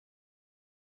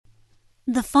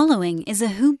The following is a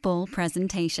Hoop Ball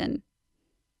presentation.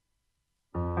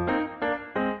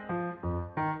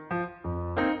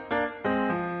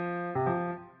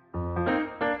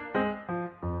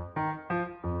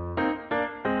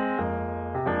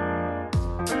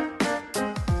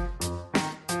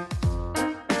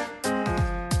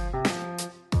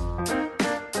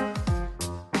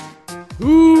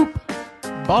 Hoop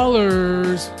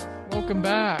Ballers, welcome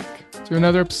back to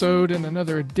another episode and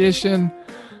another edition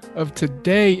of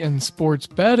Today in Sports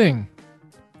Betting.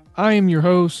 I am your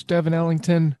host, Devin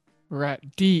Ellington. We're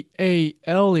at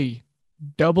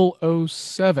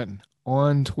DALE007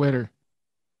 on Twitter.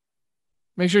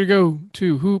 Make sure to go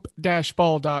to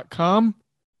hoop-ball.com.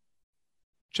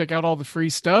 Check out all the free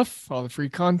stuff, all the free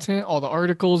content, all the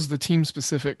articles, the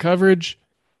team-specific coverage.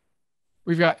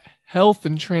 We've got health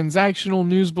and transactional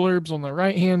news blurbs on the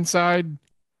right-hand side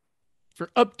for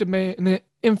up-to-date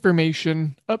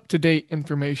information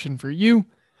for you.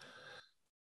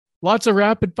 Lots of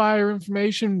rapid-fire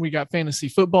information. We got fantasy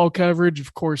football coverage,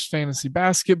 of course, fantasy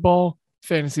basketball.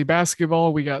 Fantasy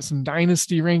basketball, we got some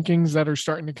dynasty rankings that are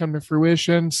starting to come to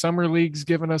fruition. Summer League's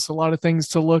given us a lot of things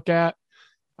to look at.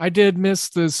 I did miss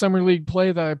the Summer League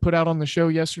play that I put out on the show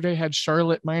yesterday. Had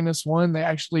Charlotte -1. They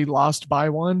actually lost by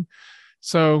 1.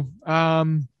 So,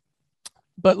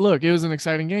 but look, it was an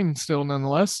exciting game still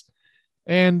nonetheless.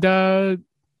 And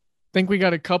think we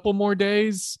got a couple more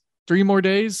days, 3 more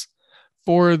days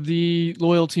for the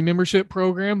loyalty membership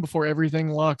program before everything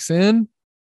locks in.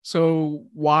 So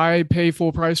why pay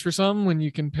full price for something when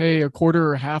you can pay a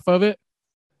quarter or half of it?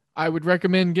 I would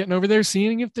recommend getting over there,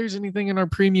 seeing if there's anything in our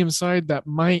premium side that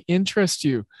might interest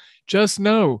you. Just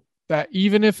know that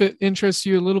even if it interests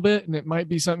you a little bit and it might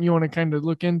be something you want to kind of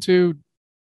look into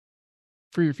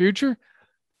for your future,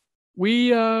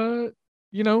 we,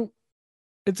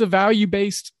 it's a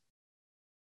value-based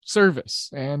service,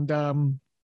 and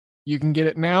you can get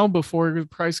it now before the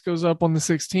price goes up on the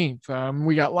 16th.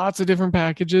 We got lots of different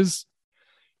packages.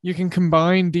 You can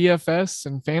combine DFS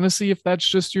and fantasy if that's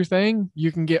just your thing.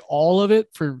 You can get all of it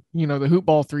for, the Hoop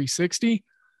Ball 360.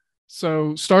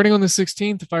 So starting on the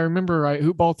 16th, if I remember right,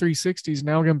 Hoop Ball 360 is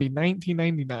now going to be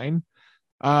 $19.99.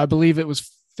 I believe it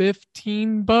was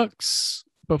 $15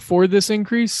 before this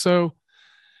increase. So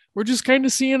we're just kind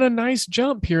of seeing a nice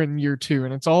jump here in year 2,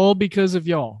 and it's all because of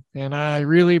y'all, and I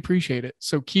really appreciate it.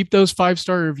 So keep those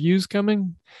 5-star reviews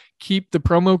coming. Keep the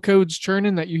promo codes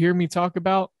churning that you hear me talk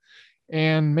about,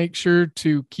 and make sure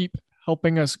to keep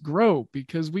helping us grow,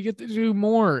 because we get to do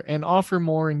more and offer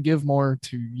more and give more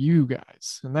to you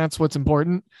guys. And that's what's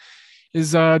important,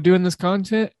 is doing this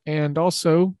content and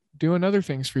also doing other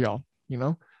things for y'all,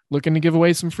 looking to give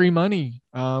away some free money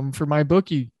for my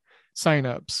bookie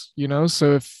signups,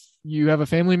 so if you have a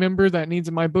family member that needs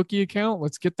a MyBookie account,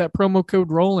 let's get that promo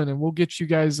code rolling and we'll get you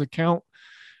guys account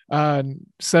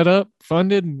set up,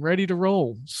 funded, and ready to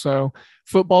roll. So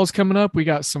football's coming up. We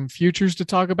got some futures to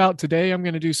talk about today. I'm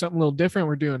going to do something a little different.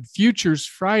 We're doing Futures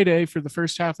Friday for the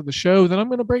first half of the show. Then I'm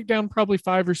going to break down probably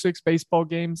 5 or 6 baseball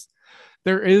games.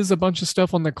 There is a bunch of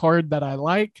stuff on the card that I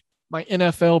like. My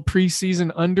NFL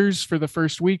preseason unders for the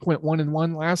first week went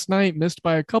 1-1 last night, missed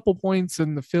by a couple points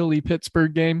in the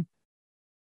Philly-Pittsburgh game.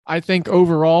 I think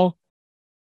overall,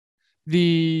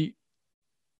 the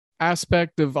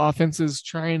aspect of offenses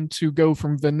trying to go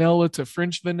from vanilla to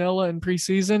French vanilla in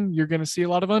preseason, you're going to see a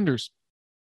lot of unders.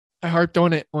 I harped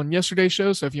on it on yesterday's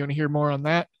show, so if you want to hear more on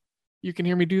that, you can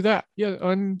hear me do that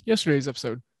on yesterday's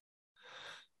episode.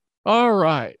 All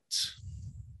right.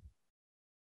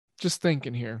 Just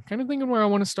thinking here, kind of thinking where I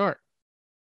want to start.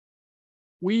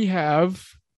 We have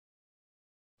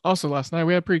also last night,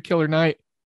 we had a pretty killer night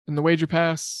in the wager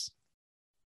pass,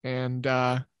 and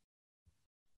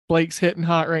Blake's hitting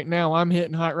hot right now. I'm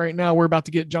hitting hot right now. We're about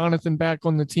to get Jonathan back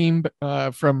on the team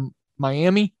from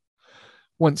Miami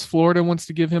once Florida wants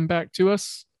to give him back to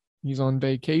us. He's on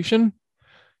vacation.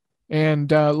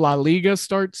 And La Liga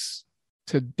starts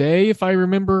today, if I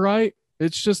remember right.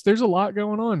 It's just, there's a lot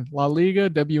going on. La Liga,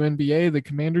 WNBA, the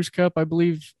Commanders Cup, I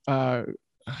believe, I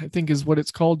think is what it's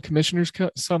called, Commissioner's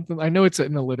Cup, something. I know it's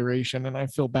an alliteration, and I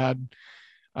feel bad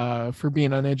for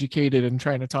being uneducated and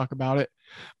trying to talk about it.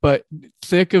 But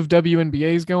thick of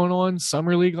WNBAs going on.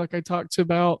 Summer League, like I talked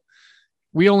about.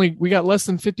 We got less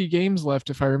than 50 games left,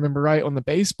 if I remember right, on the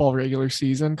baseball regular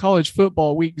season. College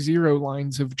football week 0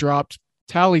 lines have dropped.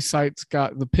 Tally sites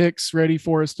got the picks ready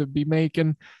for us to be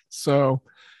making. So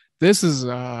this is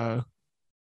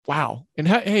wow. And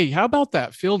hey, how about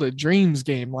that Field of Dreams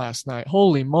game last night?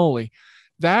 Holy moly.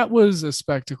 That was a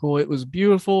spectacle. It was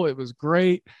beautiful. It was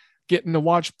great. Getting to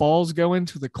watch balls go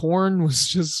into the corn was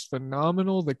just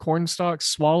phenomenal. The corn stalks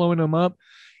swallowing them up.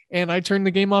 And I turned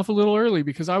the game off a little early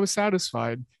because I was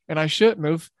satisfied, and I shouldn't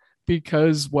have,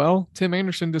 because, well, Tim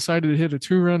Anderson decided to hit a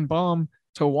 2-run bomb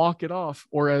to walk it off,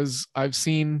 or as I've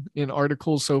seen in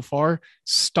articles so far,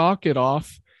 stalk it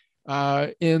off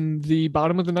in the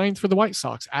bottom of the ninth for the White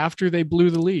Sox after they blew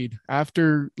the lead,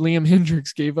 after Liam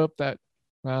Hendriks gave up that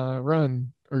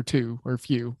run or two or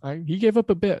few. He gave up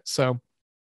a bit. So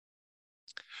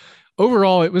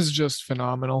overall, it was just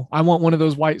phenomenal. I want one of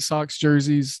those White Sox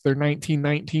jerseys, their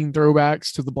 1919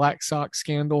 throwbacks to the Black Sox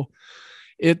scandal.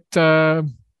 It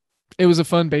was a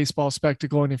fun baseball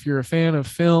spectacle, and if you're a fan of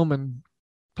film and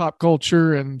pop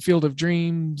culture and Field of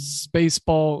Dreams,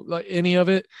 baseball, like any of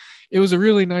it, it was a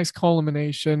really nice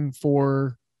culmination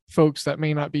for folks that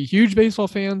may not be huge baseball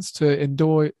fans to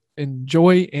enjoy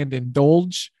and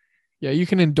indulge. Yeah, you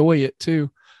can enjoy it too.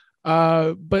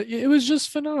 But it was just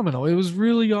phenomenal. It was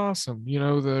really awesome. You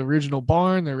know, the original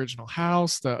barn, the original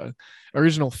house, the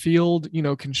original field, you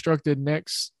know, constructed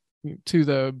next to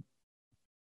the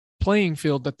playing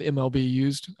field that the MLB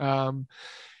used.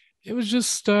 It was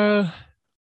just, I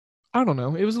don't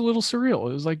know. It was a little surreal.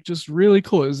 It was like just really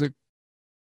cool. It was a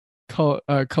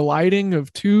colliding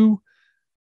of two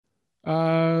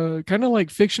kind of like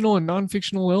fictional and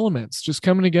non-fictional elements just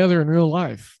coming together in real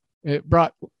life. It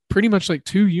brought pretty much like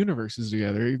two universes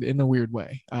together in a weird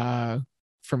way,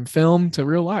 from film to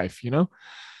real life, you know?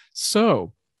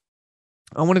 So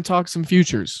I want to talk some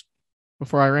futures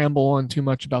before I ramble on too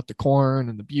much about the corn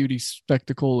and the beauty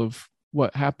spectacle of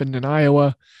what happened in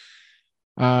Iowa.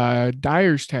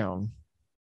 Dyersville.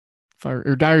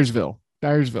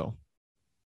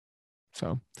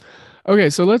 So, okay,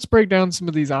 so let's break down some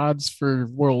of these odds for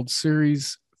World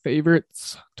Series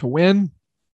favorites to win.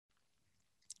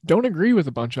 Don't agree with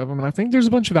a bunch of them, and I think there's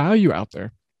a bunch of value out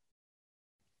there.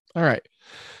 All right.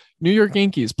 New York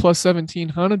Yankees plus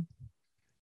 1,700,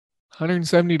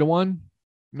 170 to 1.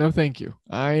 No, thank you.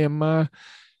 They're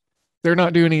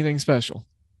not doing anything special.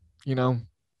 You know,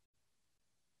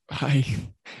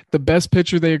 the best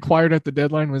pitcher they acquired at the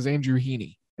deadline was Andrew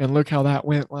Heaney. And look how that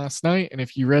went last night. And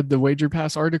if you read the Wager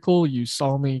Pass article, you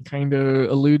saw me kind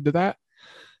of allude to that.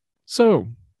 So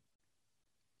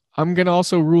I'm going to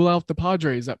also rule out the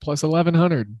Padres at plus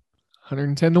 1,100,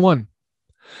 110 to 1.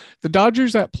 The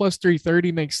Dodgers at plus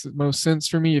 330 makes the most sense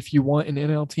for me if you want an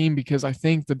NL team, because I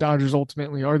think the Dodgers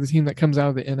ultimately are the team that comes out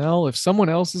of the NL. If someone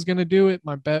else is going to do it,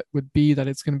 my bet would be that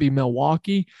it's going to be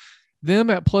Milwaukee.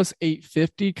 Them at plus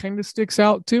 850 kind of sticks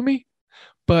out to me,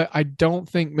 but I don't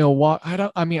think Milwaukee, I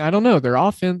don't know. Their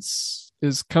offense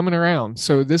is coming around.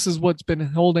 So this is what's been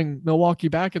holding Milwaukee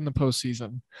back in the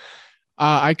postseason.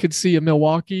 I could see a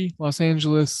Milwaukee, Los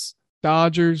Angeles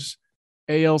Dodgers,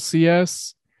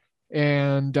 ALCS,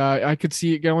 and I could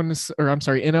see it going to,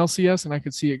 NLCS, and I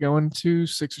could see it going to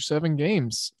 6 or 7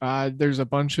 games. There's a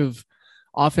bunch of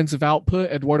offensive output.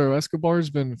 Eduardo Escobar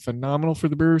has been phenomenal for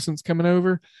the Brewers since coming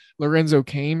over. Lorenzo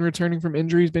Cain returning from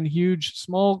injury has been huge.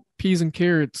 Small peas and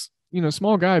carrots,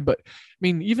 small guy, but I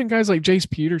mean, even guys like Jace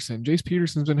Peterson. Jace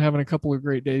Peterson's been having a couple of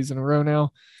great days in a row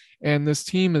now. And this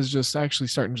team is just actually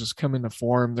starting to just come into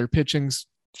form. Their pitching's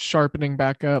sharpening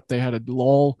back up. They had a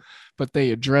lull, but they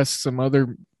addressed some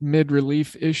other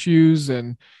mid-relief issues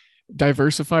and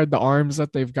diversified the arms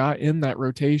that they've got in that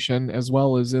rotation as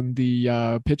well as in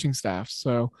the pitching staff.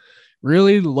 So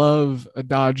really love a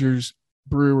Dodgers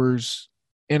Brewers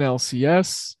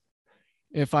NLCS.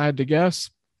 If I had to guess,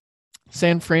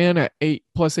 San Fran at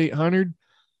plus 800.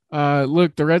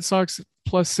 Look, the Red Sox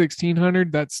plus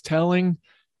 1,600. That's telling.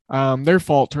 They're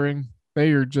faltering.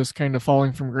 They are just kind of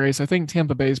falling from grace. I think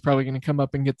Tampa Bay is probably going to come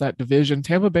up and get that division.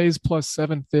 Tampa Bay is plus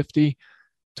 750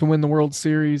 to win the World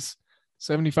Series,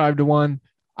 75 to 1.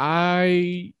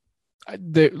 The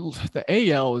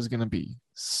AL is going to be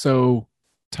so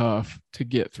tough to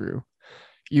get through.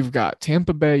 You've got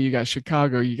Tampa Bay, you got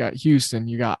Chicago, you got Houston,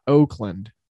 you got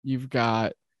Oakland, you've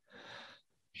got,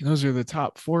 those are the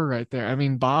top 4 right there. I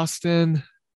mean, Boston,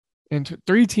 and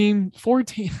 4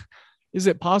 teams. Is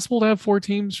it possible to have 4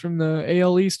 teams from the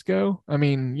AL East go? I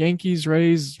mean, Yankees,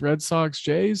 Rays, Red Sox,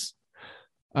 Jays.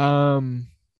 The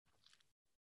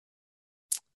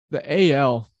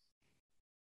AL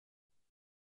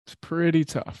is pretty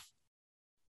tough.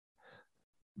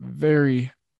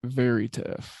 Very, very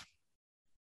tough.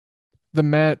 The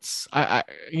Mets, I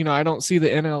don't see the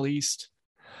NL East,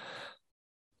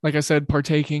 like I said,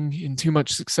 partaking in too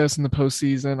much success in the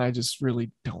postseason. I just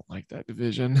really don't like that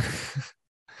division.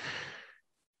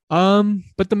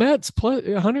 But the Mets plus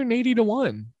 180 to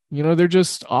 1. They're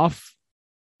just off,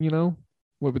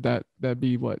 what would that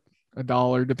be? What,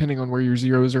 $1, depending on where your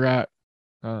zeros are at.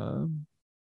 $10,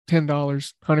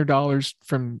 $100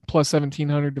 from plus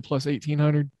 1,700 to plus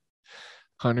 1,800.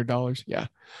 $100. Yeah.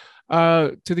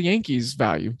 To the Yankees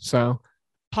value. So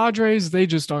Padres, they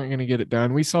just aren't going to get it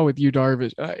done. We saw with you,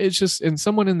 Darvish. It's just, and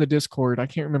someone in the Discord, I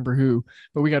can't remember who,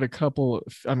 but we got a couple.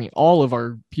 I mean, all of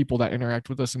our people that interact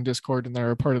with us in Discord and that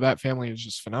are a part of that family is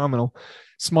just phenomenal.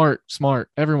 Smart, smart.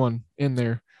 Everyone in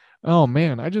there. Oh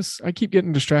man, I keep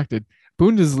getting distracted.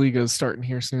 Bundesliga is starting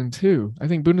here soon too. I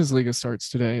think Bundesliga starts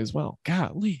today as well.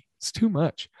 Golly, it's too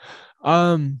much.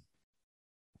 I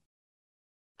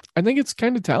think it's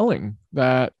kind of telling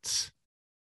that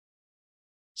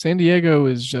San Diego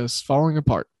is just falling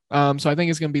apart. So I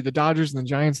think it's going to be the Dodgers and the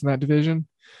Giants in that division.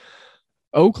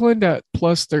 Oakland at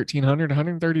plus 1,300,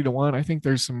 130 to 1. I think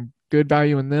there's some good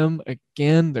value in them.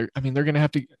 Again, they're going to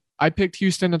have to. I picked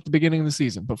Houston at the beginning of the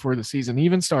season before the season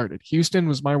even started. Houston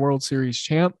was my World Series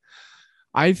champ.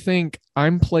 I think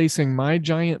I'm placing my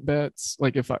giant bets.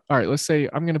 Like all right, let's say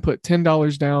I'm going to put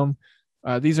 $10 down.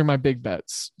 These are my big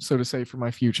bets, so to say, for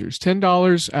my futures.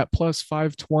 $10 at plus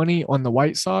 520 on the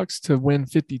White Sox to win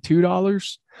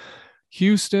 $52.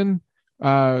 Houston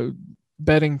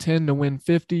betting 10 to win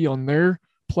 50 on their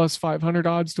plus 500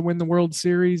 odds to win the World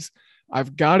Series.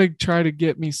 I've got to try to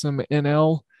get me some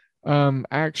NL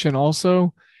action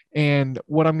also. And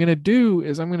what I'm going to do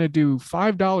is I'm going to do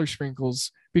 $5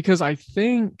 sprinkles because I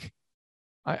think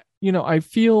I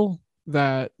feel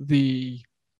that the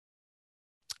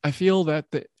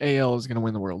AL is going to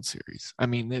win the World Series. I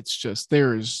mean,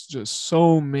 there is just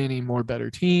so many more better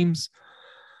teams.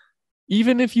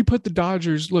 Even if you put the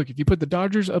Dodgers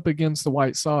up against the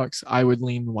White Sox, I would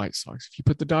lean the White Sox. If you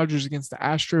put the Dodgers against the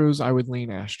Astros, I would lean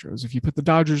Astros. If you put the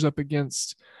Dodgers up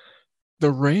against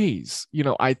the Rays,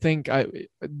 I think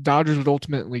Dodgers would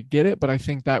ultimately get it, but I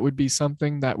think that would be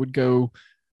something that would go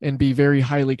and be very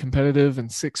highly competitive in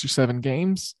 6 or 7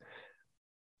 games.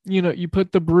 You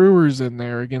put the Brewers in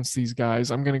there against these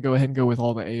guys. I'm going to go ahead and go with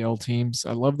all the AL teams.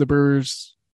 I love the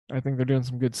Brewers. I think they're doing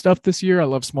some good stuff this year. I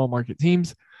love small market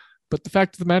teams. But the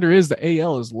fact of the matter is the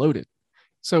AL is loaded.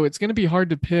 So it's going to be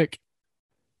hard to pick.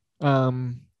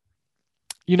 And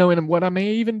what I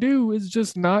may even do is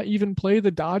just not even play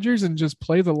the Dodgers and just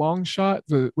play the long shot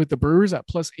with the Brewers at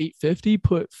plus 850,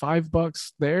 put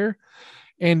 $5 there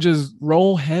and just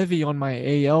roll heavy on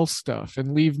my AL stuff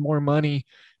and leave more money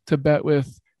to bet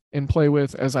with and play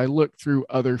with as I look through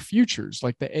other futures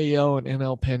like the AL and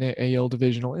NL pennant, AL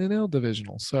divisional, NL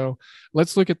divisional. So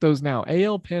let's look at those now.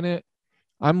 AL pennant,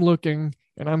 I'm looking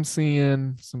and I'm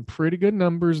seeing some pretty good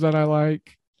numbers that I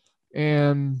like.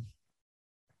 And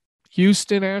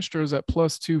Houston Astros at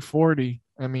plus 240.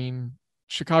 I mean,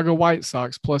 Chicago White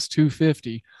Sox plus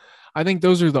 250. I think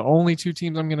those are the only 2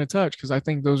 teams I'm going to touch because I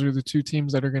think those are the 2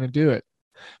 teams that are going to do it.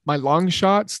 My long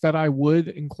shots that I would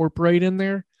incorporate in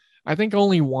there, I think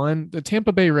only one, the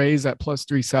Tampa Bay Rays at plus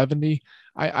 370.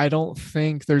 I don't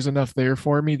think there's enough there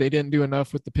for me. They didn't do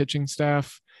enough with the pitching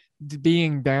staff.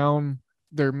 Being down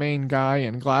their main guy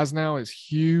and Glasnow is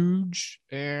huge.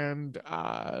 And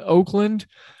Oakland,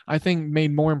 I think,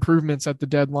 made more improvements at the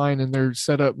deadline and they're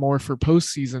set up more for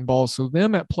postseason ball. So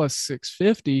them at plus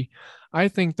 650, I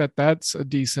think that's a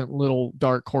decent little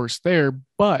dark horse there.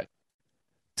 But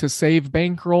to save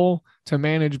bankroll, to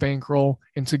manage bankroll,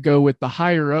 and to go with the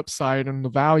higher upside and the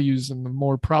values and the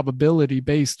more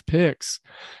probability-based picks,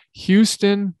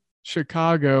 Houston,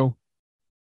 Chicago,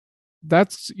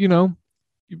 that's,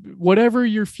 whatever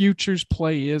your futures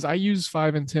play is. I use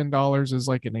 $5 and $10 as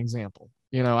like an example.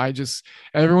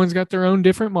 Everyone's got their own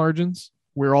different margins.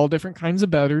 We're all different kinds of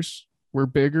bettors. We're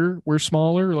bigger, we're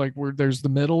smaller, like there's the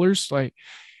middlers. Like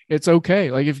it's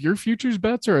okay. Like if your futures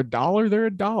bets are $1, they're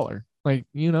 $1. Like,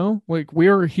 we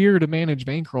are here to manage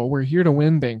bankroll. We're here to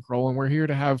win bankroll and we're here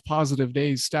to have positive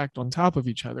days stacked on top of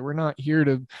each other. We're not here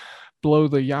to blow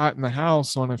the yacht in the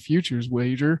house on a futures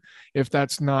wager if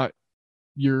that's not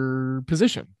your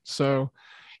position. So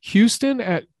Houston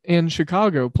and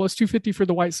Chicago plus 250 for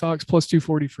the White Sox, plus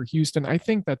 240 for Houston. I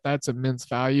think that's immense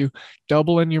value.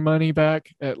 Doubling your money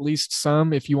back, at least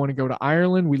some. If you want to go to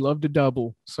Ireland, we love to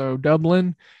double. So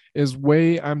Dublin is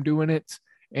way I'm doing it.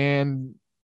 And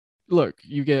look,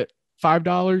 you get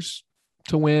 $5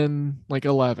 to win like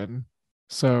 11.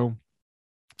 So,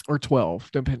 or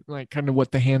 12, depending like kind of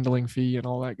what the handling fee and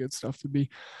all that good stuff would be.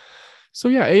 So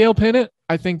yeah, AL pennant,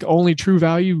 I think only true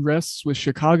value rests with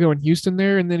Chicago and Houston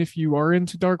there. And then if you are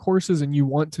into dark horses and you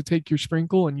want to take your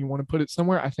sprinkle and you want to put it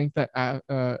somewhere, I think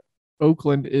that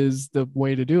Oakland is the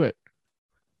way to do it.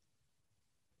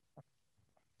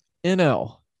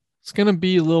 NL, it's going to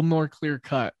be a little more clear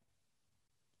cut.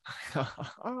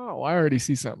 Oh, I already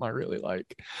see something I really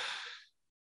like.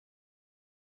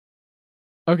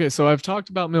 Okay, so I've talked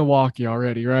about Milwaukee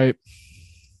already, right?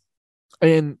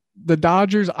 And the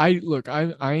Dodgers, I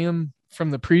am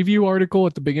from the preview article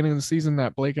at the beginning of the season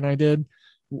that Blake and I did,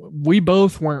 we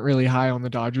both weren't really high on the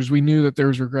Dodgers. We knew that there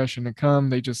was regression to come.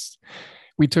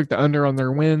 We took the under on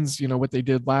their wins. You know, what they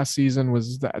did last season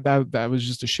was that was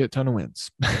just a shit ton of wins.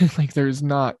 Like there's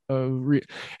not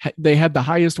they had the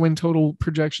highest win total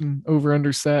projection over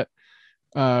under set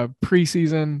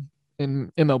preseason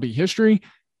in MLB history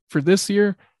for this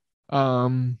year.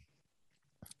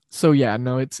 So yeah,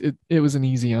 no, it was an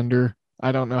easy under.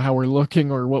 I don't know how we're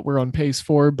looking or what we're on pace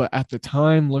for, but at the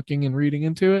time, looking and reading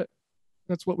into it,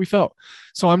 that's what we felt.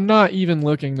 So I'm not even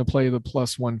looking to play the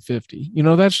plus 150. You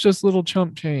know, that's just little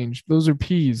chump change. Those are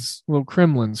peas, little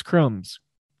crumbs.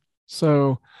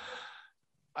 So,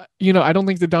 you know, I don't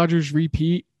think the Dodgers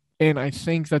repeat, and I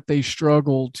think that they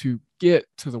struggle to get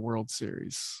to the World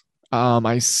Series.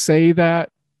 I say that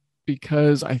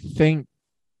because I think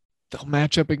they'll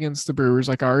match up against the Brewers,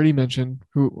 like I already mentioned,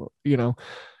 who, you know,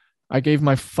 I gave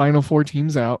my final four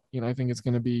teams out. You know, I think it's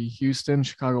going to be Houston,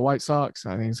 Chicago White Sox.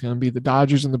 I think it's going to be the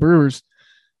Dodgers and the Brewers.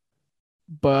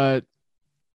 But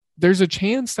there's a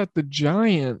chance that the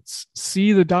Giants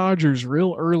see the Dodgers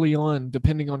real early on,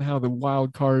 depending on how the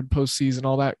wild card postseason,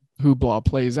 all that hoopla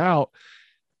plays out.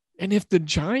 And if the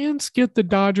Giants get the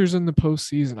Dodgers in the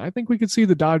postseason, I think we could see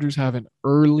the Dodgers have an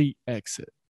early exit.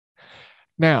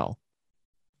 Now,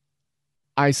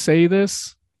 I say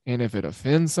this, and if it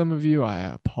offends some of you, I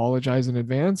apologize in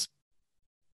advance.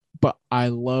 But I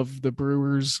love the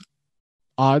Brewers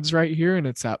odds right here, and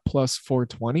it's at plus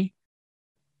 420.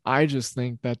 I just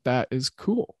think that is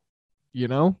cool. You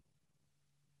know,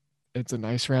 it's a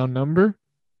nice round number.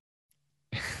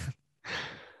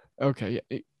 Okay,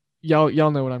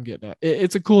 y'all know what I'm getting at.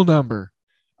 It's a cool number.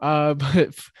 But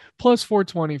plus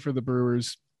 420 for the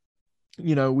Brewers.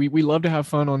 You know, we love to have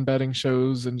fun on betting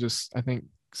shows and just, I think,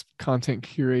 content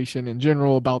curation in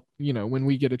general about, you know, when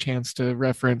we get a chance to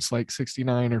reference like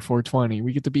 69 or 420,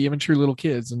 we get to be immature little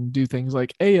kids and do things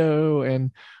like Ayo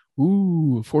and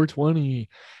ooh 420,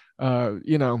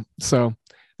 you know, so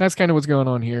that's kind of what's going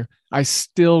on here. I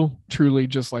still truly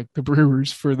just like the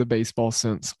Brewers for the baseball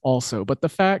sense also, but the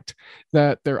fact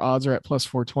that their odds are at plus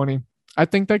 420, I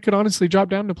think that could honestly drop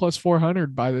down to plus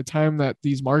 400 by the time that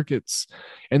these markets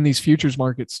and these futures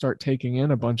markets start taking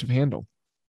in a bunch of handle.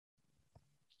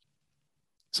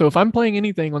 So if I'm playing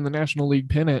anything on the National League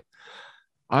pennant,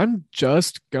 I'm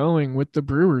just going with the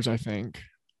Brewers, I think.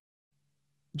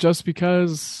 Just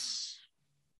because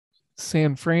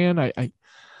San Fran,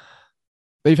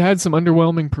 they've had some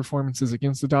underwhelming performances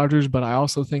against the Dodgers, but I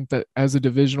also think that as a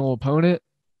divisional opponent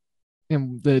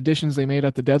and the additions they made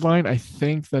at the deadline, I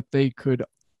think that they could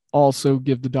also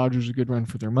give the Dodgers a good run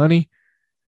for their money.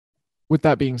 With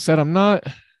that being said, I'm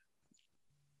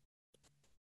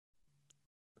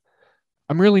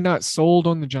really not sold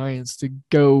on the Giants to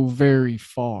go very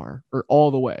far or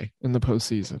all the way in the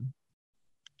postseason.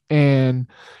 And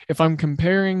if I'm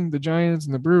comparing the Giants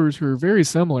and the Brewers, who are very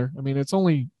similar, I mean, it's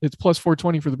plus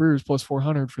 420 for the Brewers, plus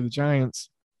 400 for the Giants.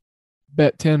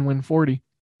 Bet 10, win 40.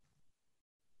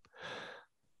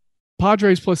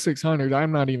 Padres plus 600.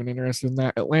 I'm not even interested in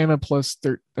that. Atlanta plus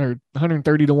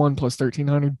 130 to 1 plus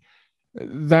 1300.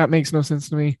 That makes no sense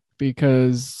to me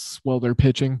because, well, they're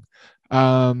pitching.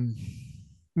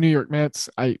 New York Mets,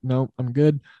 I'm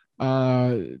good.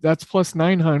 That's plus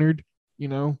 900, you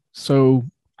know. So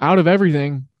out of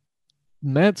everything,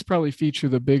 Mets probably feature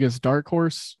the biggest dark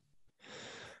horse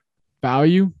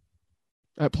value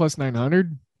at plus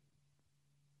 900.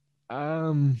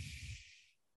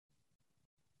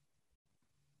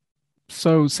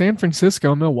 So San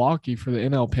Francisco, Milwaukee for the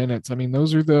NL pennants. I mean,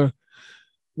 those are the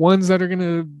ones that are going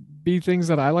to be things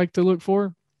that I like to look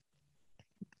for.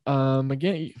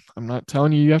 Again, I'm not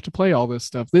telling you have to play all this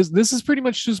stuff. This is pretty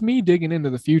much just me digging into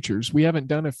the futures. We haven't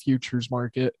done a futures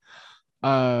market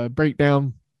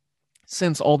breakdown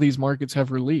since all these markets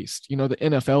have released. You know, the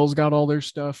NFL's got all their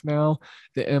stuff now.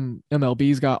 The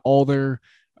MLB's got all their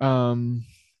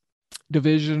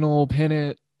divisional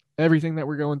pennant, everything that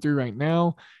we're going through right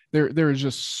now. There is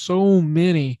just so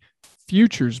many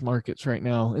futures markets right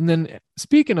now. And then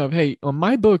speaking of, hey, on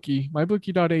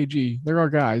mybookie.ag, there are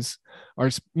guys, our,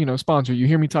 you know, sponsor. You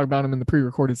hear me talk about them in the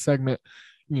pre-recorded segment.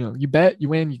 You know, you bet, you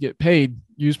win, you get paid.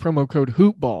 Use promo code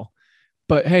HoopBall.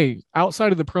 But hey,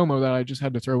 outside of the promo that I just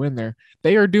had to throw in there,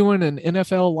 they are doing an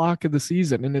NFL lock of the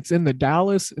season, and it's in the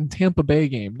Dallas and Tampa Bay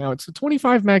game. Now it's a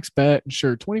 25 max bet, and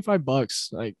sure,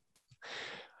 $25, like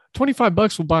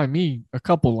 $25 will buy me a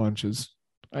couple lunches.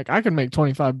 Like I can make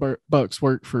 $25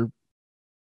 work for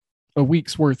a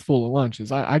week's worth full of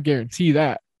lunches. I guarantee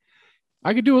that.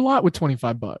 I could do a lot with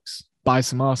 $25. Buy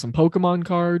some awesome Pokemon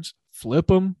cards, flip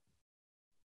them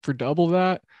for double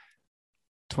that.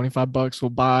 $25 will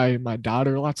buy my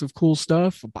daughter lots of cool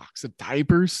stuff, a box of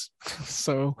diapers.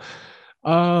 So,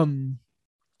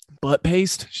 butt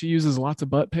paste. She uses lots of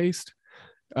butt paste.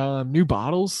 New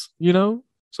bottles,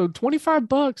 So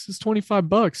 $25 is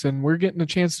 $25, and we're getting a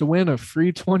chance to win a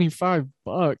free $25.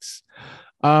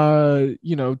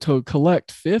 To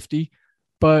collect 50.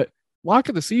 But lock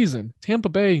of the season: Tampa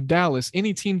Bay, Dallas,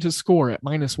 any team to score at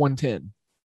 -110.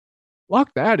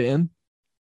 Lock that in.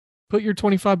 Put your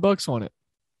 $25 on it.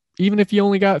 Even if you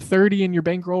only got 30 in your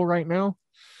bankroll right now,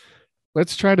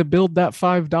 let's try to build that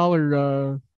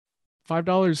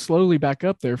 $5 slowly back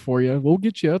up there for you. We'll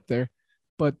get you up there.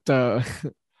 But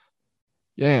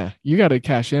yeah, you got to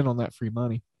cash in on that free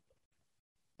money.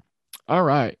 All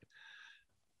right.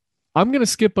 I'm going to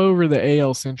skip over the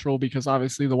AL Central because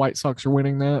obviously the White Sox are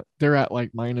winning that. They're at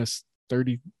like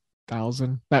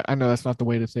 -30,000. I know that's not the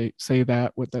way to say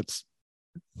that. That's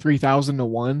 3,000 to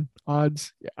 1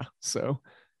 odds. Yeah. So,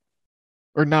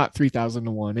 or not 3,000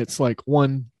 to 1. It's like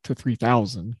 1 to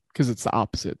 3,000 because it's the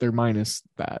opposite. They're minus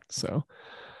that. So,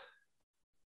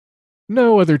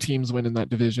 no other teams win in that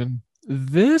division.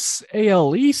 This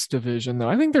AL East division, though,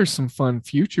 I think there's some fun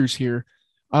futures here.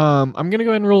 I'm going to go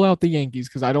ahead and roll out the Yankees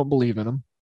because I don't believe in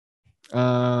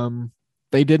them.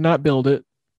 They did not build it,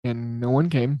 and no one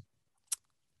came.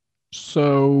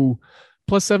 So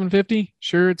plus 750,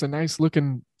 sure, it's a nice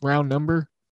looking round number,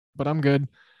 but I'm good.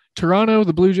 Toronto,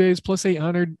 the Blue Jays, plus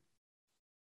 800.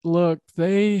 Look,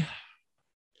 I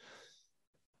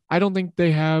don't think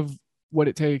they have what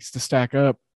it takes to stack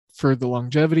up for the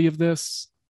longevity of this.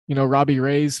 Robbie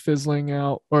Ray's fizzling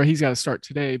out, or he's got to start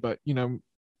today, but,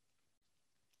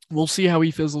 we'll see how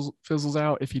he fizzles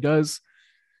out. If he does,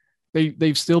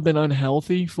 they've still been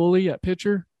unhealthy fully at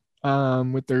pitcher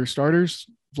with their starters.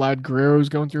 Vlad Guerrero's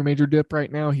going through a major dip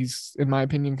right now. He's, in my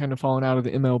opinion, kind of fallen out of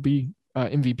the MLB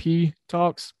MVP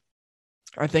talks.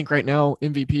 I think right now,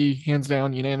 MVP, hands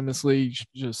down, unanimously,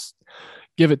 just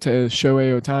give it to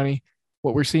Shohei Ohtani.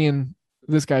 What we're seeing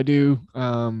this guy do,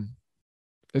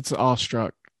 it's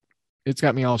awestruck. It's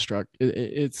got me awestruck.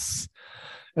 It's,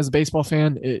 as a baseball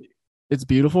fan, it's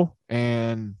beautiful,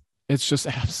 and it's just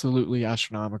absolutely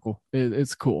astronomical.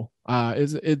 It's cool.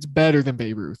 It's better than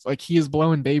Babe Ruth. Like, he is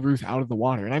blowing Babe Ruth out of the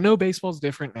water. And I know baseball's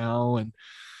different now, and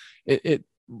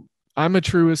I'm a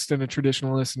truist and a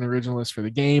traditionalist and originalist for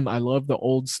the game. I love the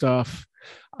old stuff.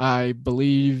 I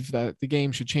believe that the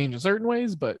game should change in certain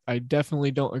ways, but I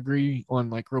definitely don't agree on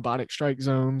like robotic strike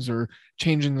zones or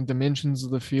changing the dimensions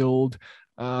of the field.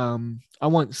 I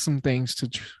want some things to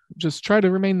just try to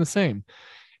remain the same.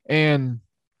 And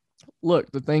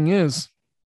look, the thing is,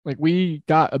 like, we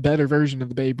got a better version of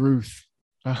the Babe Ruth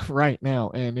right now,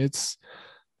 and it's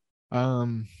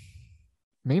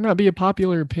may not be a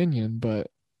popular opinion, but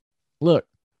look,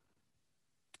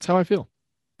 it's how I feel.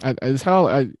 It's how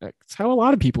a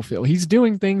lot of people feel. He's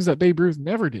doing things that Babe Ruth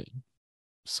never did.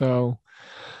 So,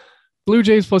 Blue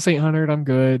Jays plus 800, I'm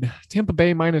good. Tampa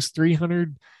Bay minus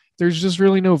 300. There's just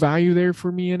really no value there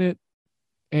for me in it.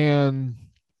 And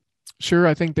sure,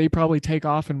 I think they probably take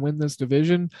off and win this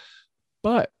division.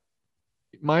 But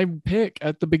my pick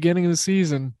at the beginning of the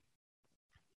season,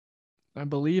 I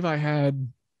believe I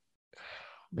had,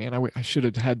 I should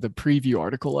have had the preview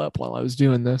article up while I was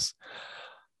doing this.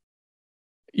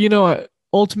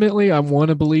 Ultimately, I want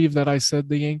to believe that I said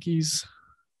the Yankees,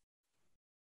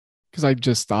 because I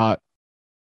just thought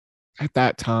at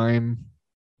that time,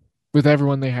 with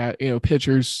everyone they had,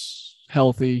 pitchers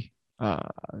healthy,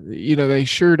 they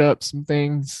shored up some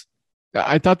things.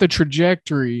 I thought the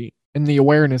trajectory and the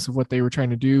awareness of what they were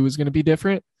trying to do was going to be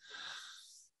different.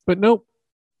 But nope.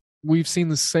 We've seen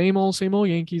the same old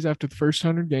Yankees after the first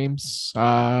 100 games.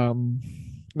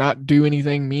 Not do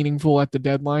anything meaningful at the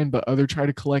deadline, but try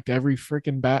to collect every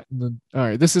freaking bat. All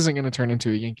right, this isn't going to turn into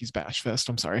a Yankees bash fest.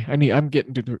 I'm sorry. I'm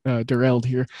getting derailed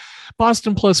here.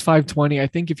 Boston plus 520. I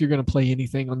think if you're going to play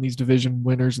anything on these division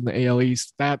winners in the AL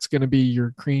East, that's going to be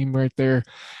your cream right there.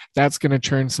 That's going to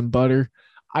churn some butter.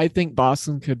 I think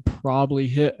Boston could probably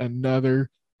hit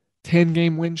another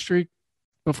 10-game win streak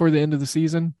before the end of the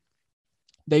season.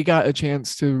 They got a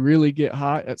chance to really get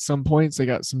hot at some points. They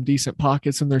got some decent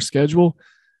pockets in their schedule.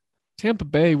 Tampa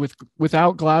Bay,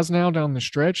 without Glasnow down the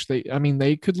stretch, they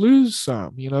could lose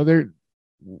some. We're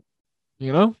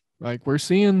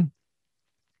seeing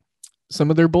some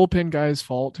of their bullpen guys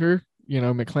falter.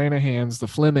 McClanahan's, the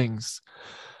Flemings.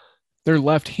 Their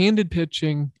left-handed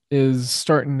pitching is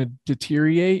starting to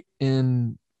deteriorate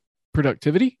in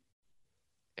productivity,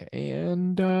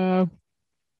 and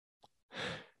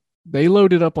they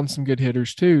loaded up on some good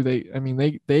hitters too.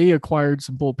 They acquired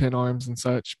some bullpen arms and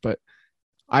such, but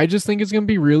I just think it's going to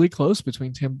be really close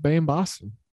between Tampa Bay and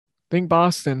Boston. think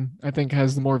Boston, I think,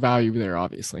 has the more value there,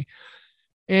 obviously.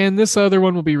 And this other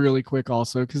one will be really quick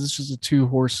also because it's just a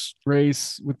 2-horse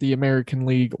race with the American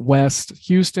League West.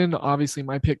 Houston, obviously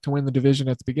my pick to win the division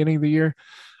at the beginning of the year.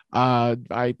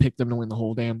 I picked them to win the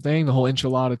whole damn thing, the whole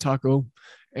enchilada taco.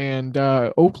 And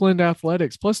Oakland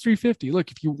Athletics plus 350.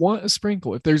 Look, if you want a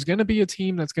sprinkle, if there's going to be a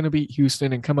team that's going to beat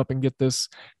Houston and come up and get this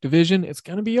division, it's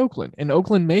going to be Oakland. And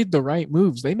Oakland made the right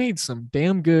moves. They made some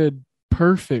damn good,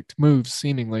 perfect moves,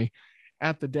 seemingly,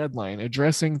 at the deadline,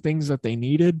 addressing things that they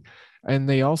needed. And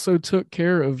they also took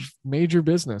care of major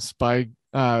business by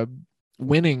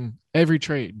winning every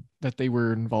trade that they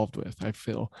were involved with, I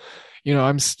feel.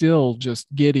 I'm still just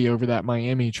giddy over that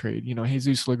Miami trade.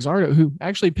 Jesus Luxardo, who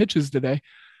actually pitches today.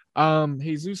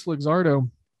 Jesus Luxardo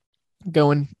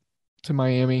going to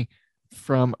Miami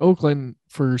from Oakland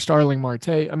for Starling Marte.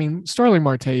 I mean, Starling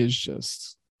Marte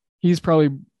is he's probably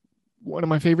one of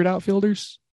my favorite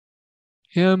outfielders.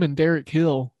 Him and Derek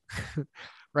Hill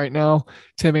right now.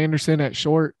 Tim Anderson at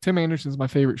short. Tim Anderson's my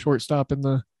favorite shortstop in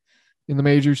the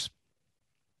majors.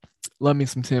 Love me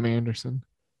some Tim Anderson.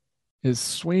 His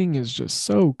swing is just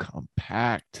so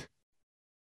compact.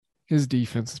 His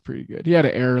defense is pretty good. He had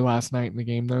an error last night in the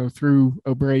game, though, threw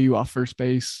Abreu off first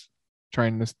base,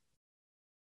 trying to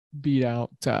beat out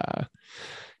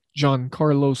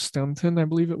Giancarlo Stanton, I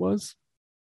believe it was.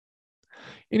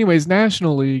 Anyways,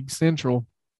 National League Central.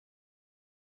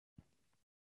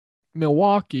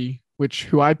 Milwaukee,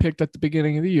 who I picked at the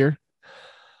beginning of the year,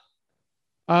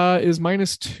 is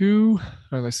 -2.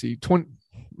 Let's see,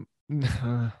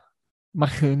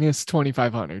 minus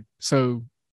 2,500. So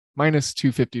minus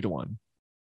 250 to 1.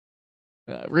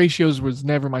 Ratios was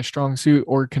never my strong suit,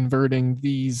 or converting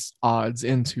these odds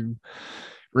into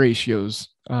ratios.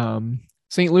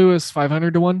 St. Louis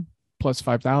 500 to 1 plus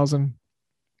 5,000.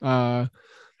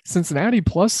 Cincinnati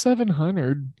plus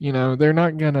 700. They're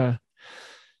not gonna.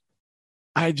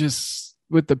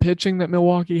 With the pitching that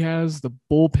Milwaukee has, the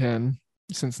bullpen,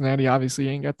 Cincinnati obviously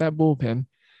ain't got that bullpen.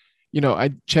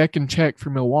 I check for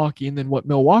Milwaukee. And then what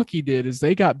Milwaukee did is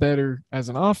they got better as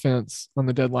an offense on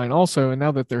the deadline also. And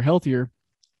now that they're healthier,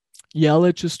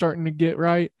 Yelich is starting to get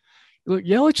right. Look,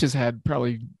 Yelich has had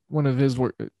probably one of his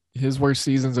worst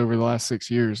seasons over the last 6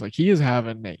 years. Like, he is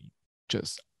having a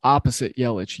just opposite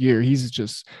Yelich year.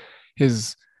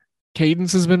 His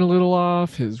cadence has been a little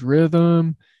off, his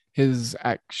rhythm, his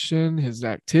action, his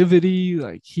activity.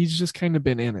 Like, he's just kind of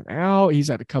been in and out. He's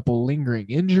had a couple lingering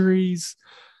injuries.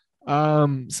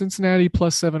 Cincinnati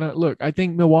plus 7. Look, I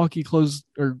think Milwaukee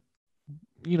shortened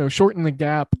the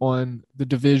gap on the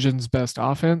division's best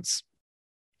offense.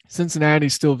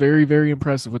 Cincinnati's still very, very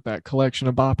impressive with that collection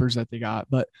of boppers that they got.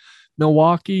 But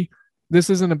Milwaukee, this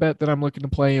isn't a bet that I'm looking to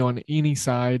play on any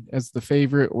side as the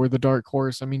favorite or the dark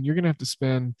horse. I mean, you're going to have to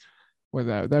spend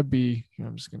that'd be,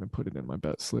 I'm just going to put it in my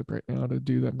bet slip right now to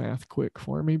do the math quick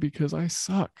for me, because I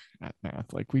suck at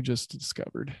math, like we just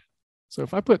discovered. So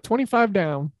if I put 25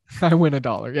 down, I win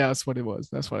 $1. Yeah, that's what it was.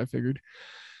 That's what I figured.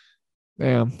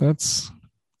 Damn,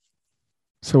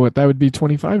 so what, that would be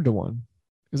 25 to 1.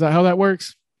 Is that how that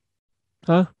works?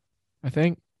 Huh? I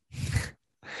think.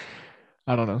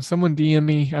 I don't know. Someone DM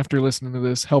me after listening to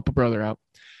this. Help a brother out.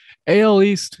 NL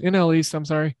East, I'm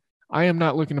sorry. I am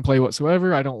not looking to play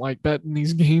whatsoever. I don't like betting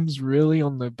these games really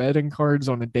on the betting cards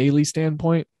on a daily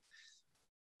standpoint.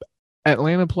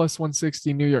 Atlanta plus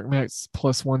 160, New York Mets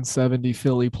plus 170,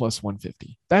 Philly plus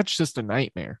 150. That's just a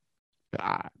nightmare.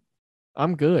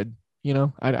 I'm good.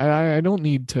 I don't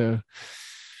need to.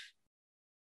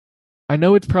 I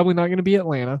know it's probably not going to be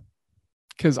Atlanta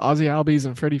because Ozzie Albies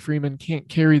and Freddie Freeman can't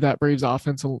carry that Braves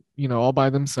offense, all by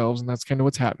themselves, and that's kind of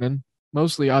what's happening.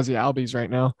 Mostly Ozzie Albies right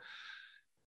now.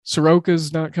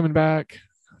 Soroka's not coming back.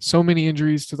 So many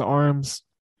injuries to the arms.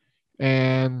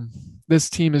 And this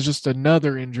team is just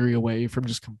another injury away from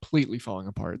just completely falling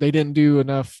apart. They didn't do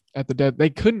enough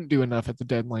they couldn't do enough at the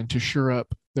deadline to shore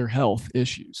up their health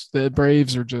issues. The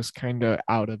Braves are just kind of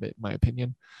out of it, in my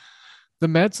opinion. The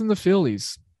Mets and the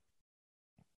Phillies.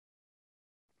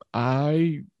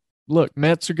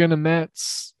 Mets are going to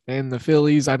Mets, and the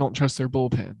Phillies, I don't trust their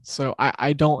bullpen. So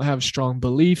I don't have strong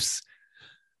beliefs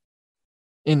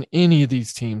in any of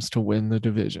these teams to win the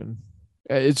division.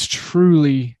 It's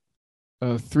truly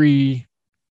a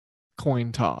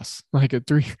 3-coin toss. Like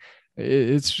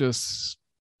it's just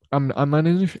I'm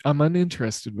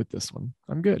uninterested with this one.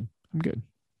 I'm good.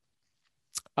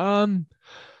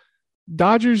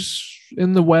 Dodgers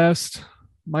in the West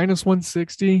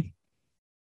 -160.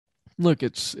 Look,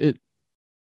 it's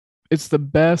the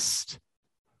best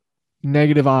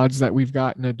negative odds that we've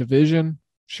got in a division.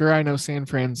 Sure, I know San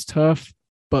Fran's tough,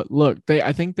 but look,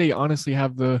 I think they honestly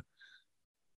have the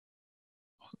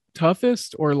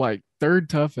toughest or like third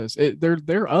toughest.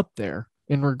 They're up there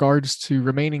in regards to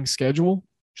remaining schedule,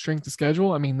 strength of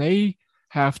schedule. I mean, they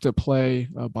have to play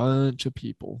a bunch of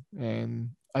people,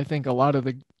 and I think a lot of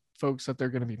the folks that they're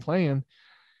going to be playing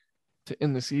to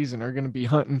end the season are going to be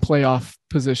hunting playoff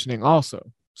positioning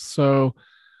also. So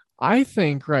I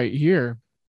think right here,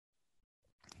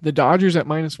 the Dodgers at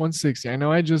minus 160. I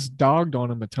know I just dogged on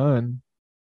them a ton,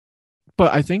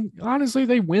 but I think honestly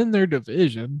they win their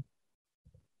division.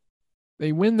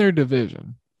 They win their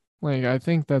division. Like, I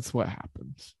think that's what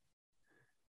happens.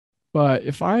 But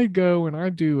if I go and I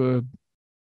do a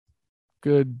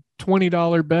good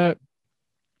 $20 bet,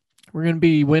 we're going to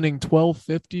be winning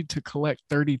 $12.50 to collect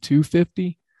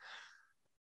 $32.50.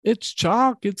 It's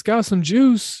chalk. It's got some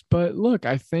juice. But look,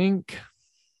 I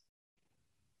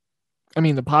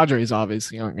mean, the Padres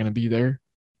obviously aren't going to be there.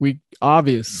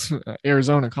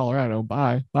 Arizona, Colorado,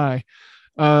 bye.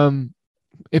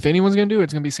 If anyone's going to do it,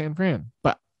 it's going to be San Fran.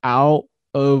 But out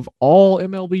of all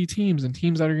MLB teams and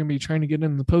teams that are going to be trying to get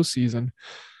in the postseason,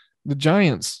 the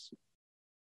Giants,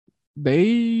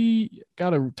 they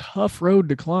got a tough road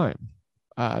to climb.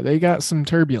 They got some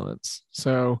turbulence.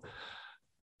 So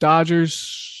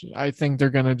Dodgers, I think they're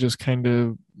going to just kind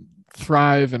of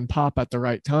thrive and pop at the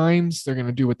right times. They're going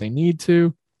to do what they need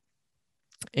to.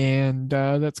 And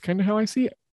that's kind of how I see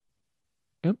it.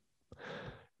 Yep.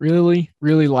 Really,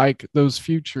 really like those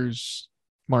futures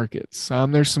markets.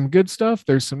 There's some good stuff.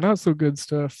 There's some not so good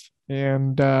stuff.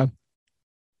 And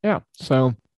yeah,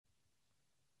 so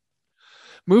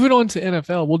moving on to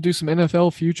NFL, we'll do some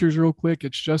NFL futures real quick.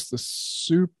 It's just the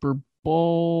Super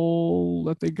Bowl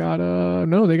that they got.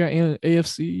 No, they got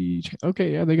AFC.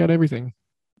 Okay, yeah, they got everything.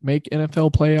 Make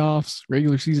NFL playoffs,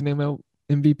 regular season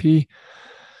MVP.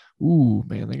 Ooh,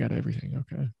 man, they got everything.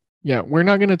 Okay. Yeah, we're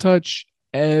not going to touch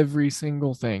every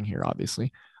single thing here,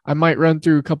 obviously. I might run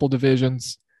through a couple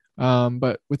divisions.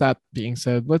 But with that being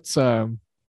said, I'll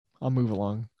move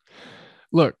along.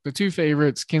 Look, the two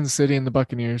favorites, Kansas City and the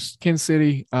Buccaneers. Kansas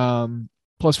City,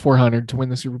 plus 400 to win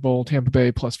the Super Bowl. Tampa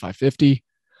Bay, plus 550.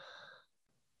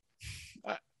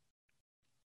 I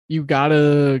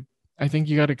think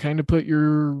you got to kind of put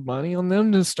your money on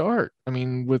them to start. I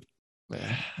mean,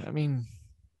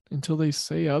 until they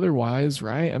say otherwise,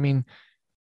 right? I mean,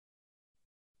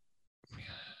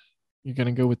 you're going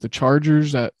to go with the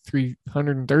Chargers at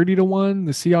 330 to 1.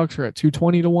 The Seahawks are at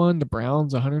 220 to 1. The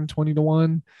Browns, 120 to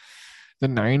 1. The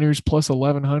Niners plus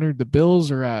 1,100. The Bills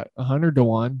are at 100 to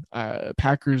 1.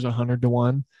 Packers, 100 to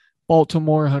 1.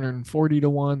 Baltimore, 140 to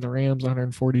 1. The Rams,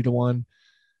 140 to 1.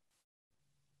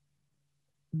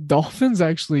 Dolphins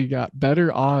actually got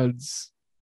better odds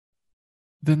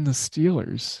than the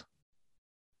Steelers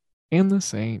and the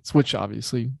Saints, which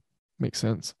obviously makes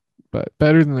sense, but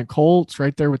better than the Colts,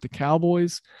 right there with the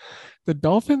Cowboys. The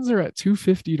Dolphins are at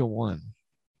 250 to 1.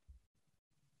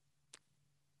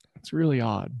 It's really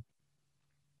odd.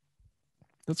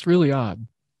 That's really odd.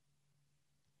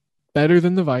 Better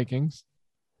than the Vikings.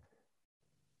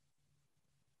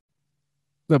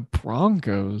 The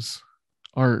Broncos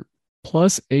are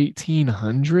plus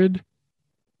 1,800.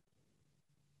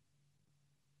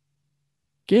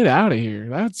 Get out of here.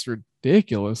 That's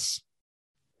ridiculous.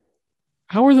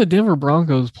 How are the Denver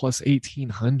Broncos plus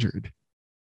 1,800?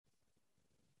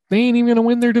 They ain't even going to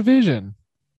win their division.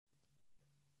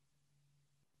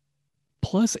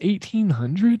 Plus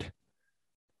 1,800?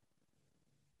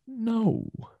 No,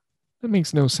 that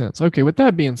makes no sense. Okay, with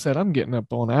that being said, I'm getting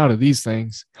up on out of these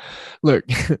things. Look,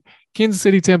 Kansas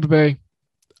City, Tampa Bay.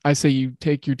 I say you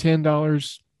take your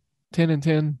 $10, 10 and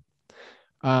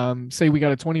 10. Say we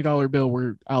got a $20 bill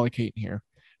we're allocating here.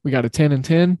 We got a 10 and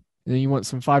 10, and then you want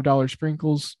some $5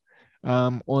 sprinkles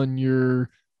on your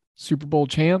Super Bowl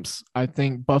champs. I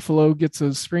think Buffalo gets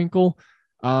a sprinkle.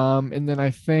 And then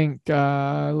I think,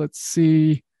 let's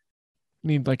see,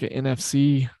 need like an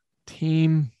NFC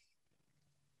team.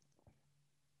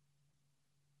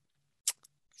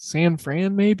 San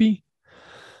Fran, maybe.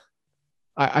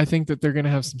 I think that they're going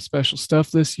to have some special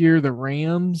stuff this year. The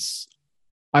Rams,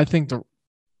 I think the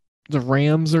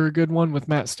Rams are a good one with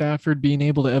Matt Stafford being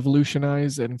able to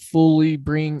evolutionize and fully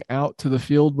bring out to the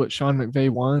field what Sean McVay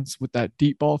wants with that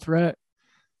deep ball threat.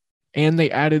 And they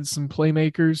added some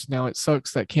playmakers. Now it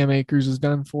sucks that Cam Akers is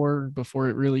done for before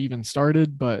it really even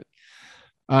started, but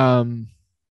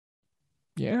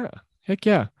yeah, heck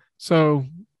yeah. So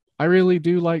I really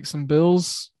do like some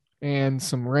Bills and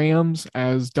some Rams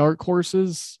as dark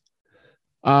horses.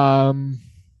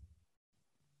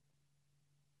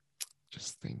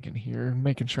 Just thinking here,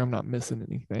 making sure I'm not missing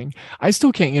anything. I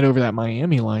still can't get over that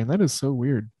Miami line. That is so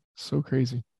weird. So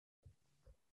crazy.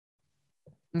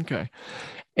 Okay.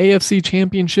 AFC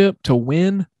Championship to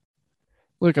win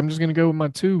Look, I'm just going to go with my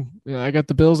two. I got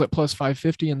the Bills at plus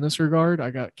 550 in this regard.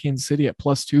 I got Kansas City at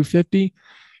plus 250.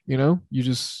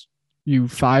 You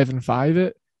 5-5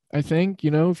 it, I think,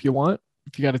 if you want,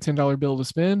 if you got a $10 bill to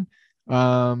spend,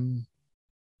 10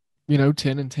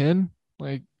 and 10,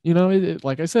 like,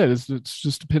 like I said, it's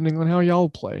just depending on how y'all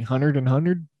play 100 and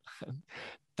 100,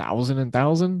 1,000 and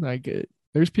 1,000.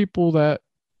 There's people that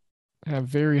have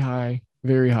very high,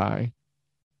 bankrolls.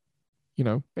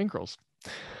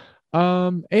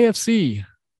 AFC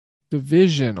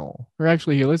divisional, or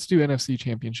actually here, let's do NFC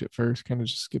championship first. Kind of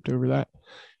just skipped over that.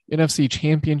 NFC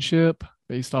championship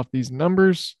based off these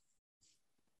numbers.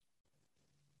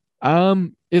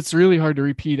 It's really hard to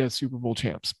repeat as Super Bowl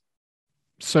champs.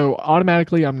 So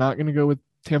automatically, I'm not going to go with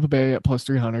Tampa Bay at plus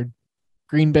 300.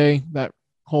 Green Bay, that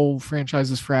whole franchise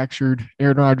is fractured.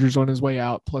 Aaron Rodgers on his way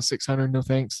out, plus 600. No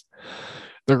thanks.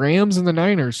 The Rams and the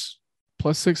Niners,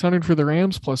 plus 600 for the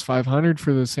Rams, plus 500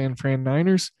 for the San Fran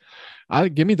Niners.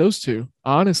 Give me those two.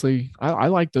 Honestly, I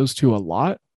like those two a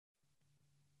lot.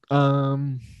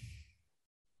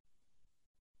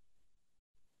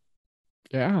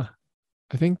 Yeah,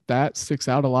 I think that sticks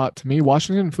out a lot to me.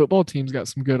 Washington football team's got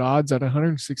some good odds at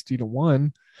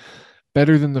 160-1.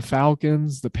 Better than the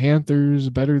Falcons, the Panthers,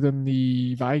 better than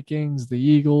the Vikings, the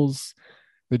Eagles,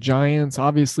 the Giants,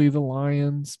 obviously the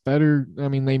Lions. Better, I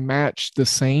mean, they match the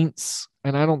Saints,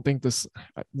 and I don't think the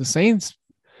Saints,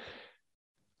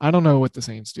 I don't know what the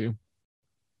Saints do.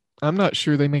 I'm not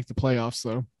sure they make the playoffs,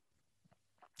 though.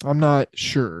 I'm not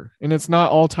sure. And it's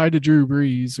not all tied to Drew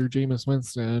Brees or Jameis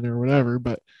Winston or whatever,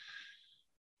 but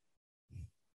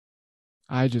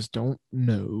I just don't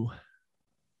know.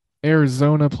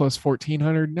 Arizona plus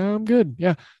 1,400. No, I'm good.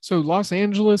 Yeah. So Los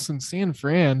Angeles and San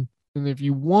Fran. And if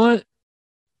you want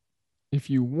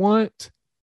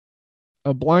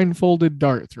a blindfolded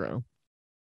dart throw,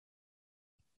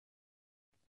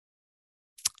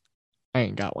 I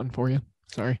ain't got one for you.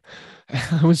 Sorry.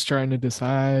 I was trying to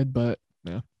decide, but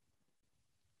yeah.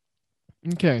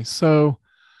 Okay, so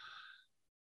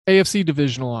AFC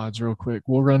divisional odds real quick.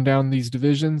 We'll run down these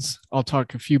divisions. I'll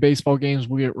talk a few baseball games.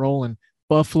 We'll get rolling.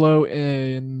 Buffalo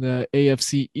in the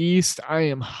AFC East. I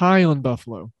am high on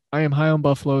Buffalo.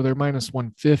 They're minus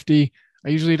 150. I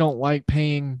usually don't like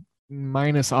paying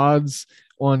minus odds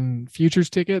on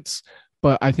futures tickets,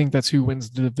 but I think that's who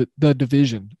wins the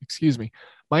division. Excuse me.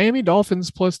 Miami Dolphins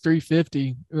plus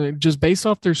 350. Just based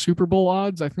off their Super Bowl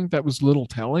odds, I think that was little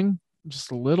telling.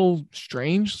 Just a little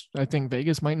strange. I think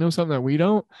Vegas might know something that we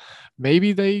don't.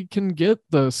 Maybe they can get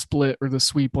the split or the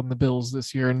sweep on the Bills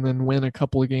this year and then win a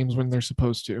couple of games when they're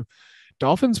supposed to.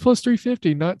 Dolphins plus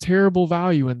 350, not terrible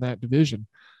value in that division.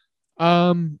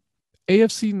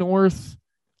 AFC North,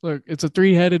 look, it's a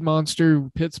three-headed monster.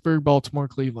 Pittsburgh, Baltimore,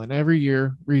 Cleveland every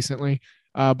year recently.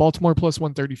 Baltimore plus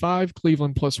 135,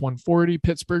 Cleveland plus 140,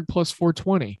 Pittsburgh plus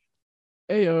 420.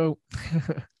 Ayo,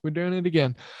 we're doing it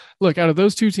again. Look, out of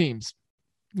those two teams,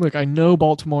 I know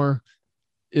Baltimore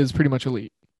is pretty much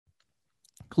elite.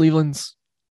 Cleveland's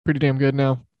pretty damn good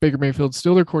now. Baker Mayfield's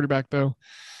still their quarterback, though.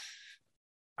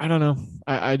 I don't know.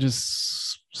 I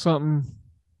just, something,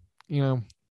 I'm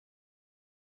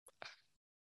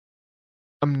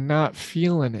not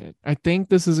feeling it. I think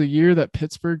this is a year that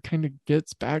Pittsburgh kind of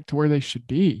gets back to where they should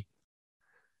be.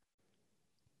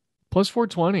 Plus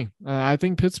 420. I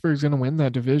think Pittsburgh's going to win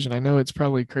that division. I know it's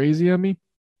probably crazy of me,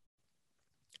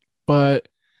 but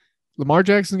Lamar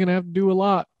Jackson's going to have to do a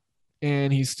lot,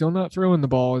 and he's still not throwing the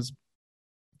ball as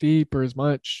deep or as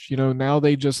much. Now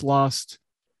they just lost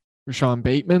Rashawn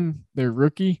Bateman, their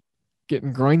rookie,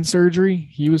 getting groin surgery.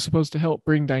 He was supposed to help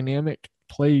bring dynamic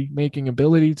play-making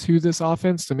ability to this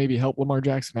offense to maybe help Lamar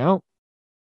Jackson out.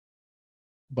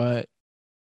 But,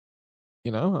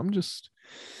 I'm just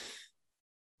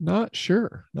not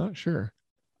sure.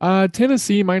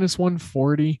 Tennessee minus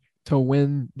 140 to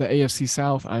win the AFC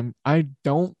South. I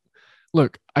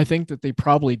think that they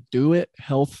probably do it,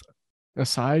 health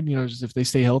aside, just if they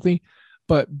stay healthy.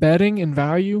 But betting and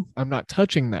value, I'm not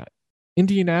touching that.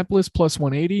 Indianapolis plus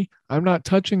 180, I'm not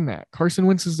touching that. Carson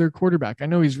Wentz is their quarterback. I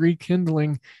know he's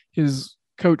rekindling his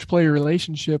coach-player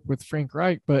relationship with Frank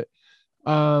Reich, but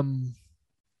what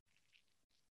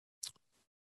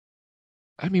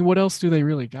else do they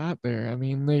really got there?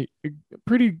 They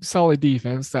pretty solid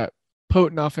defense, that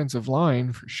potent offensive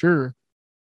line for sure.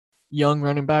 Young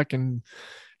running back and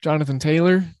Jonathan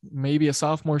Taylor, maybe a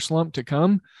sophomore slump to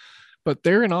come, but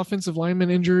they're an offensive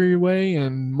lineman injury away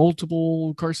and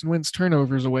multiple Carson Wentz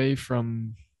turnovers away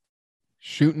from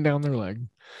shooting down their leg.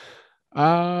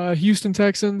 Houston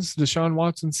Texans, Deshaun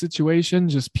Watson situation,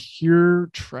 just pure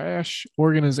trash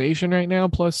organization right now,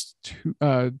 plus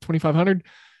 2,500.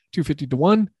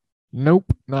 250-1.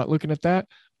 Nope, not looking at that.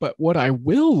 But what I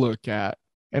will look at,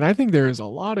 and I think there is a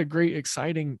lot of great,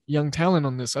 exciting young talent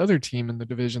on this other team in the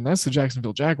division. That's the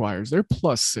Jacksonville Jaguars. They're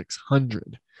plus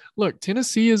 600. Look,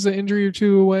 Tennessee is an injury or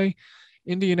two away.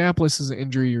 Indianapolis is an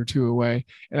injury or two away.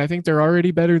 And I think they're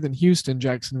already better than Houston,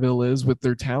 Jacksonville is with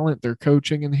their talent, their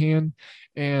coaching in hand.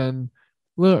 And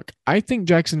look, I think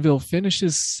Jacksonville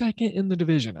finishes second in the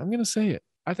division. I'm going to say it.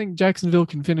 I think Jacksonville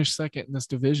can finish second in this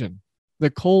division. The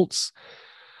Colts,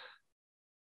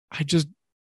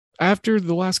 after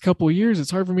the last couple of years,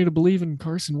 it's hard for me to believe in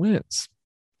Carson Wentz.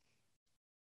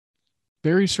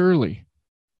 Very surely.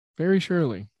 Very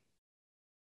surely.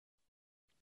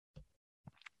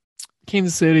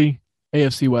 Kansas City,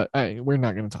 AFC West. We're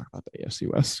not going to talk about the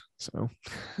AFC West. So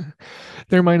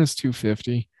they're minus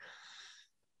 250.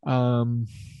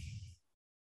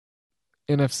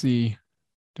 NFC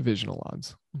divisional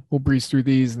odds. We'll breeze through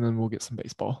these and then we'll get some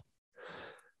baseball.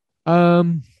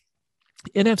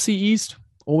 NFC East,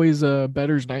 always a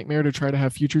bettor's nightmare to try to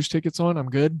have futures tickets on. I'm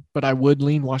good, but I would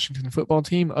lean Washington football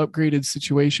team. Upgraded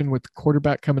situation with the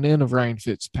quarterback coming in of Ryan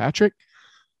Fitzpatrick.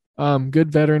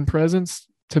 Good veteran presence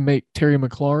to make Terry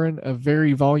McLaurin a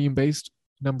very volume-based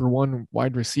number one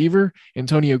wide receiver.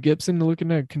 Antonio Gibson looking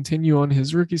to continue on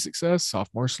his rookie success.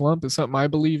 Sophomore slump is something I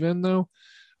believe in, though.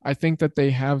 I think that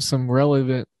they have some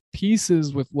relevant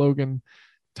pieces with Logan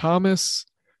Thomas.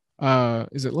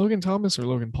 Is it Logan Thomas or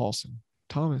Logan Paulson?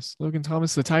 Logan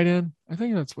Thomas, the tight end. I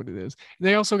think that's what it is.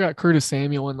 They also got Curtis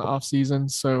Samuel in the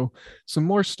offseason. So some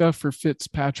more stuff for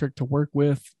Fitzpatrick to work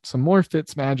with, some more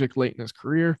Fitz magic late in his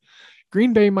career.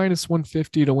 Green Bay minus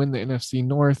 150 to win the NFC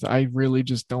North. I really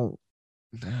just don't.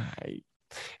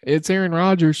 It's Aaron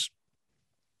Rodgers,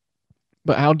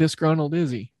 but how disgruntled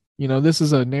is he? This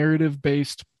is a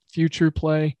narrative-based future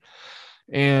play,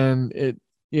 and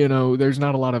there's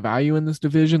not a lot of value in this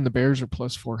division. The Bears are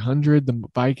plus 400. The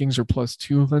Vikings are plus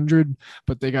 200,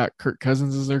 but they got Kirk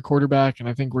Cousins as their quarterback. And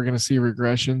I think we're going to see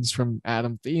regressions from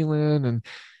Adam Thielen and,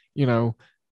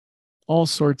 all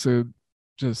sorts of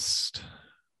just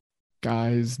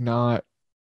guys not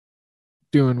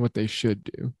doing what they should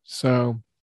do. So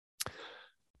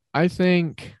I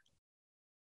think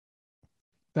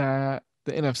that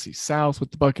the NFC South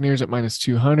with the Buccaneers at minus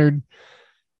 200.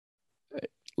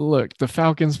 Look, the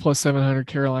Falcons plus 700,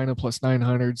 Carolina plus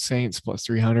 900, Saints plus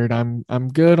 300. I'm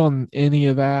good on any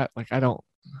of that.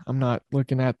 I'm not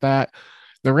looking at that.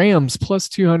 The Rams plus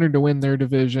 200 to win their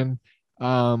division.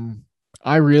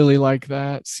 I really like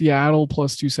that. Seattle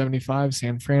plus 275,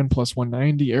 San Fran plus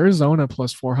 190, Arizona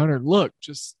plus 400. Look,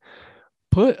 just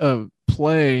put a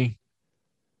play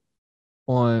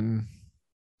on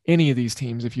any of these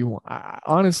teams if you want.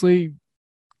 Honestly,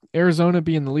 Arizona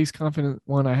being the least confident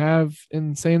one I have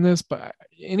in saying this, but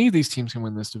any of these teams can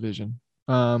win this division.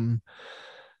 I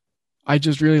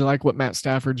just really like what Matt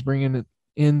Stafford's bringing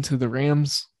into the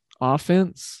Rams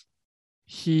offense.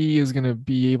 He is going to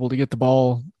be able to get the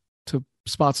ball to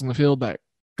spots on the field that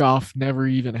Goff never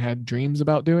even had dreams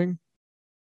about doing.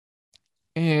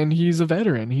 And he's a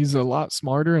veteran. He's a lot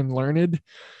smarter and learned.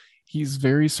 He's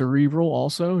very cerebral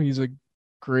also. He's a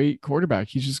great quarterback.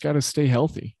 He's just got to stay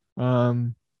healthy.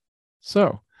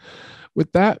 So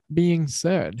with that being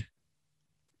said,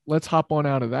 let's hop on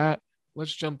out of that.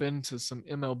 Let's jump into some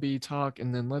MLB talk,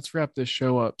 and then let's wrap this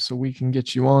show up so we can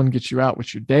get you on, get you out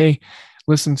with your day,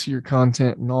 listen to your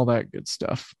content and all that good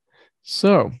stuff.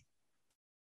 So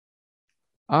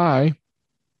I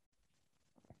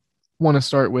want to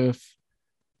start with,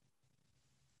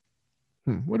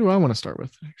 what do I want to start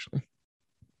with, actually?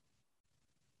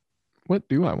 What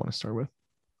do I want to start with?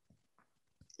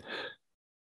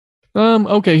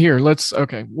 Okay, here,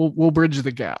 we'll bridge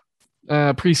the gap.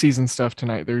 Preseason stuff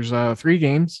tonight. There's 3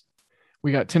 games.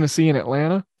 We got Tennessee and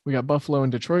Atlanta. We got Buffalo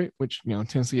and Detroit, which,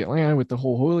 Tennessee, Atlanta with the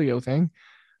whole Julio thing.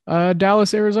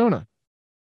 Dallas, Arizona.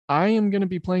 I am going to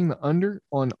be playing the under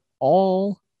on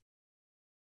all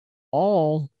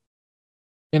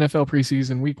NFL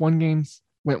preseason week 1 games.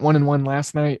 Went 1-1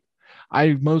 last night.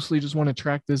 I mostly just want to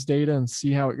track this data and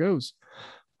see how it goes.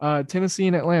 Tennessee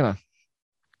and Atlanta,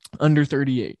 under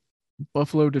 38.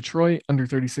 Buffalo, Detroit, under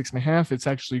 36.5. It's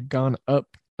actually gone up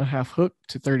a half hook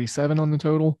to 37 on the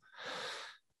total.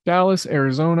 Dallas,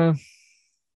 Arizona,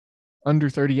 under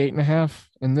 38.5.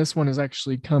 And this one has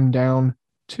actually come down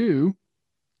to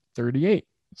 38.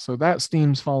 So that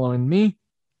steam's following me.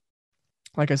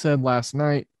 Like I said last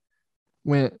night,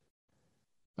 went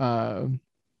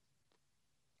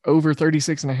over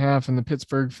 36.5 in the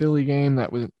Pittsburgh Philly game.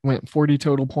 That went 40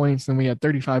 total points. Then we had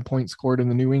 35 points scored in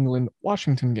the New England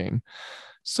Washington game.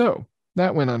 So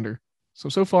that went under.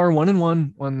 So far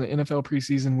 1-1 on the NFL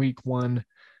preseason week 1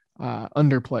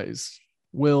 underplays.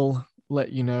 We'll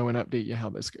let you know and update you how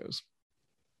this goes.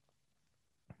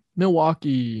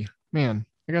 Milwaukee, man,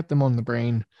 I got them on the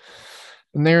brain.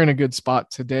 And they're in a good spot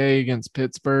today against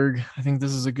Pittsburgh. I think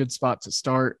this is a good spot to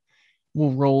start.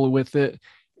 We'll roll with it.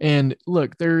 And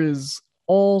look, there is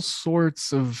all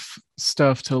sorts of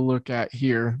stuff to look at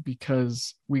here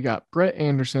because we got Brett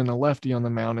Anderson, a lefty on the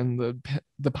mound, and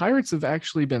the Pirates have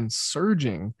actually been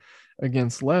surging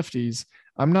against lefties.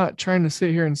 I'm not trying to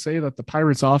sit here and say that the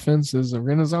Pirates offense is a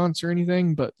renaissance or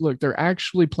anything, but look, they're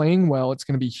actually playing well. It's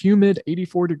going to be humid,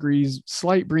 84 degrees,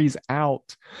 slight breeze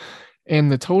out, and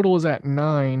the total is at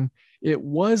 9. It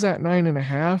was at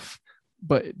 9.5,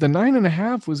 but the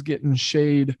 9.5 was getting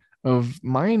shade of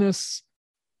minus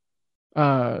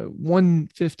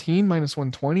 115, minus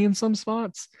 120 in some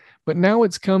spots, but now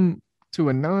it's come to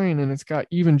a 9 and it's got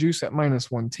even juice at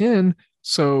minus 110.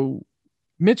 So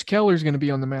Mitch Keller is going to be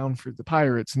on the mound for the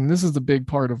Pirates, and this is the big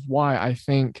part of why I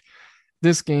think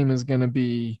this game is going to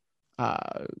be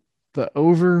the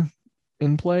over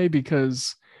in play,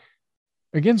 because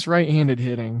against right-handed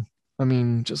hitting, I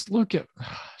mean, just look at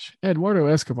Eduardo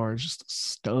Escobar is just a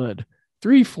stud.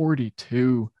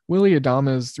 342. Willy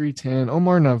Adames, 310.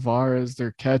 Omar Narvaez,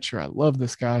 their catcher. I love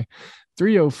this guy.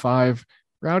 305.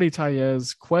 Rowdy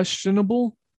Taillez,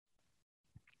 questionable.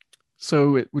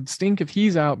 So it would stink if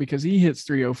he's out because he hits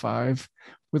 305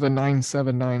 with a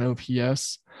 979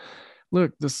 OPS.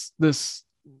 Look, this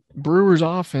Brewers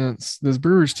offense, this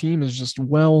Brewers team is just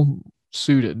well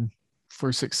suited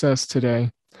for success today.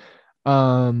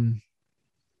 And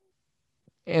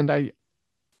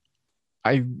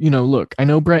look, I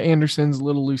know Brett Anderson's a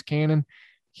little loose cannon.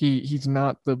 He's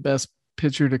not the best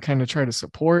pitcher to kind of try to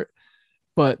support,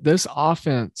 but this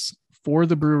offense for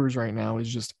the Brewers right now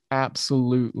is just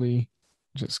absolutely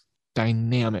just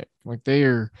dynamic. Like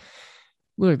they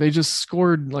just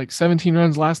scored like 17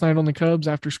 runs last night on the Cubs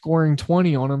after scoring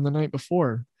 20 on them the night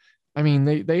before. I mean,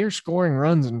 they are scoring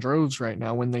runs in droves right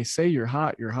now. When they say you're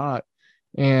hot, you're hot.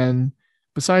 And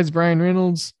besides Brian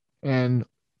Reynolds and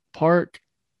Park,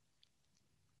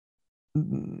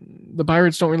 the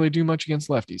Pirates don't really do much against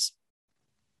lefties.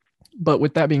 But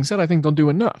with that being said, I think they'll do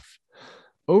enough.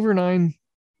 Over 9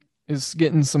 is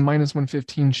getting some minus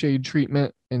 115 shade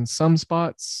treatment in some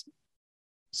spots.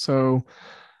 So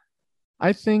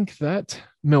I think that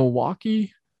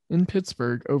Milwaukee and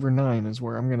Pittsburgh over 9 is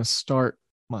where I'm going to start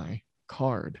my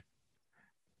card.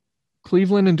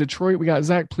 Cleveland and Detroit, we got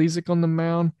Zach Plesac on the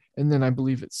mound, and then I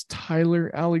believe it's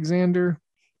Tyler Alexander.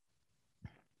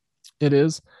 It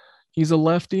is. He's a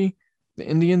lefty. The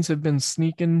Indians have been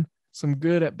sneaking some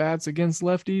good at bats against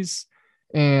lefties,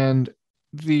 and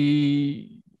the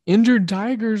injured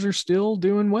Tigers are still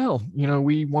doing well.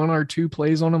 We won our 2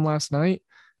 plays on them last night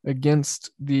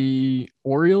against the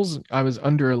Orioles. I was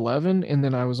under 11, and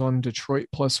then I was on Detroit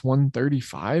plus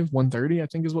 135, 130, I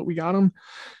think is what we got them.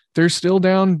 They're still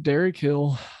down Derek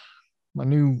Hill, my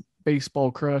new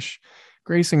baseball crush.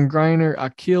 Grayson Greiner,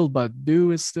 Akil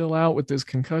Baddoo is still out with his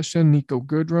concussion. Nico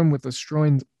Goodrum with a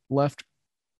strained left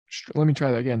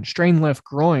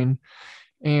groin.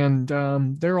 And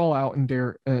they're all out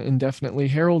indefinitely.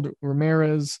 Harold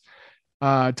Ramirez,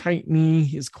 tight knee,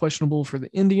 is questionable for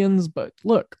the Indians. But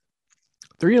look,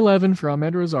 311 for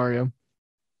Ahmed Rosario,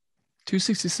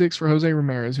 266 for Jose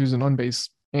Ramirez, who's an on-base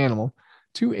animal,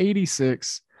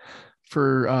 286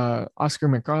 for Oscar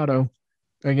Mercado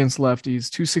against lefties,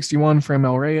 261 for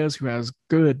Emil Reyes, who has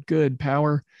good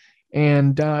power.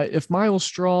 And if Miles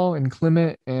Straw and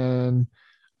Clement and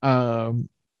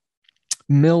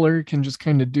Miller can just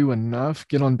kind of do enough,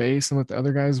 get on base and let the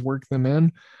other guys work them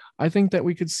in, I think that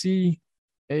we could see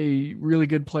a really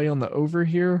good play on the over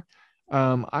here.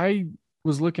 I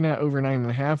was looking at over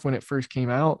 9.5 when it first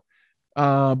came out,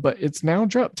 but it's now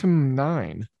dropped to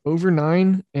 9, over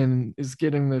 9, and is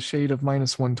getting the shade of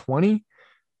minus 120.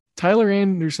 Tyler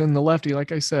Anderson, the lefty,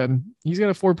 like I said, he's got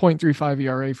a 4.35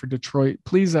 ERA for Detroit.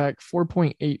 Plesac,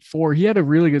 4.84. He had a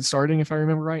really good starting, if I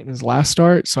remember right, in his last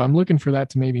start. So I'm looking for that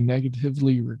to maybe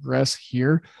negatively regress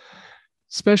here,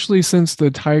 especially since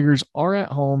the Tigers are at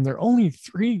home. They're only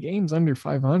 3 games under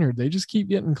 500. They just keep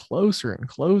getting closer and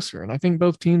closer. And I think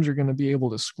both teams are going to be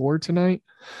able to score tonight.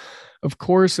 Of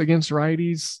course, against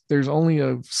righties, there's only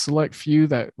a select few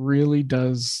that really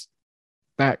does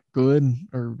that good,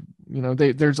 or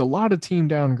there's a lot of team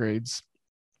downgrades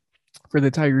for the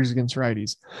Tigers against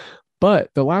righties, but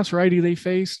the last righty they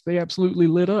faced, they absolutely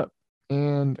lit up,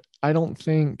 and I don't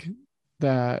think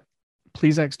that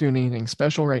Plesac's doing anything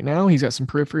special right now. He's got some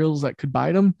peripherals that could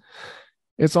bite him.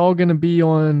 It's all going to be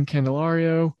on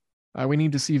Candelario We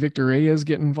need to see Victor Reyes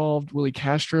get involved. Willie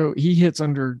Castro, he hits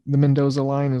under the Mendoza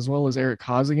line as well as Eric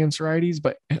Haas against righties,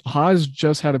 but Haas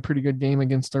just had a pretty good game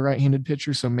against a right-handed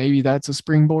pitcher, so maybe that's a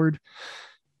springboard.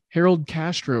 Harold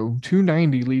Castro,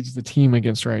 290, leads the team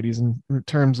against righties in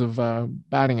terms of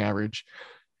batting average.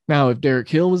 Now, if Derek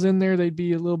Hill was in there, they'd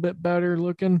be a little bit better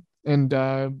looking. And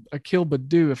Akil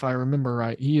Badu, if I remember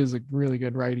right, he is a really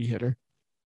good righty hitter.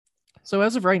 So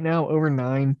as of right now, over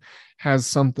 9 has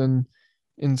something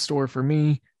in store for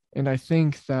me. And I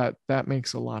think that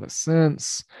makes a lot of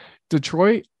sense.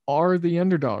 Detroit are the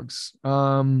underdogs,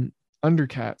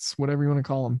 undercats, whatever you want to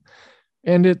call them.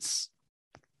 And it's,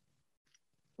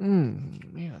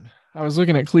 man, I was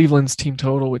looking at Cleveland's team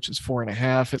total, which is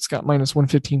 4.5. It's got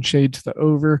 -115 shade to the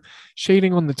over,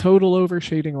 shading on the total over,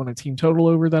 shading on a team total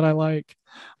over that I like.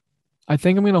 I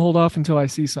think I'm going to hold off until I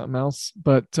see something else,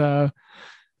 but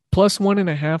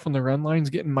 +1.5 on the run lines,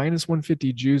 getting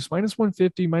 -150 juice,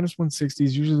 -150, -160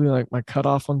 is usually like my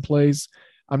cutoff on plays.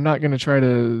 I'm not going to try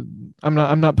to,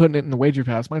 I'm not putting it in the wager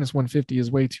pass. -150 is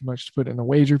way too much to put in a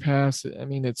wager pass. I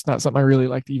mean, it's not something I really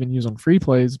like to even use on free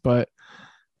plays, but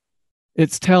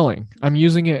it's telling. I'm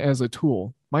using it as a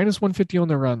tool. -150 on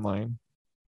the run line.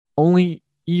 Only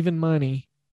even money.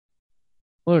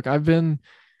 Look, I've been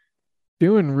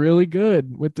doing really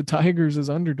good with the Tigers as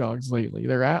underdogs lately.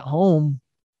 They're at home.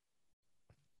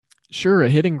 Sure, a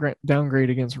hitting downgrade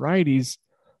against righties,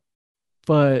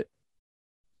 but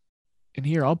and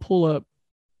here I'll pull up,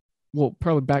 we'll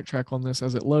probably backtrack on this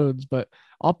as it loads, but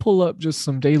I'll pull up just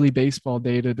some daily baseball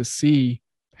data to see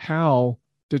how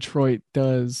Detroit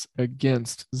does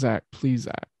against Zach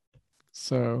Plesac.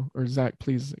 Or Zach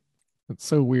Plesac. It's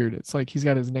so weird. It's like he's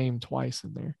got his name twice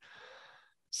in there.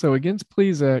 So against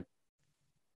Plesac,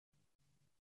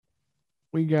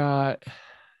 we got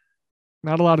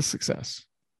not a lot of success,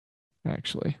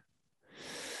 actually.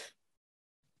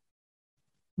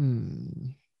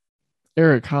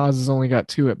 Eric Haas has only got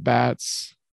 2 at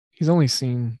bats. He's only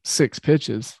seen 6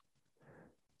 pitches,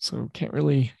 so can't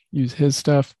really use his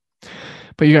stuff.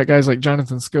 But you got guys like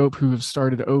Jonathan Scope who have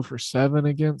started 0 for 7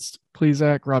 against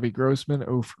Plesac, Robbie Grossman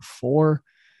 0 for 4,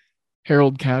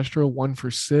 Harold Castro 1 for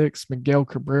 6, Miguel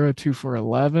Cabrera 2 for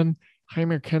 11,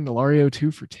 Jaime Candelario 2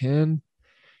 for 10.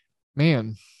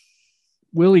 Man,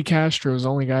 Willie Castro is the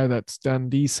only guy that's done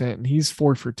decent, and he's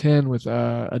 4 for 10 with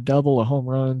a double, a home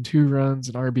run, 2 runs,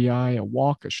 an RBI, a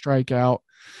walk, a strikeout.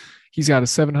 He's got a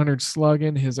 700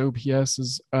 slugging. His OPS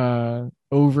is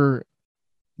over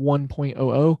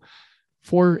 1.00,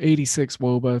 486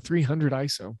 WOBA, 300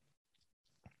 ISO.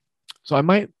 So I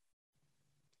might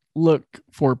look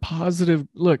for positive.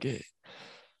 Look,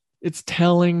 it's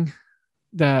telling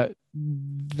that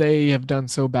they have done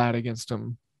so bad against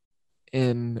him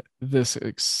in this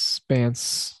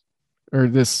expanse, or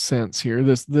this sense here,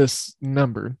 this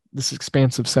number, this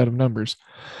expansive set of numbers.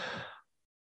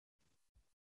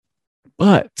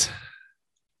 But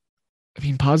I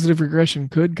mean, positive regression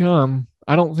could come.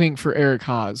 I don't think for Eric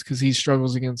Haas, because he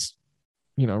struggles against,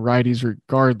 righties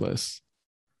regardless.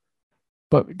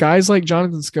 But guys like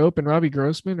Jonathan Scope and Robbie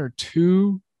Grossman are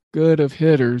too good of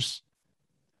hitters.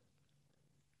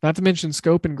 Not to mention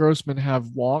Scope and Grossman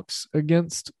have walks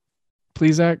against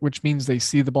Plesac, which means they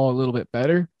see the ball a little bit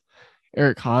better.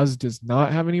 Eric Haas does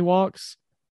not have any walks.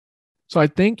 So I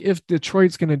think if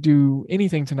Detroit's going to do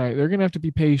anything tonight, they're going to have to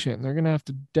be patient. They're going to have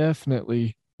to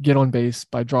definitely get on base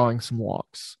by drawing some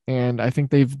walks. And I think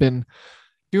they've been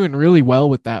doing really well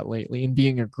with that lately and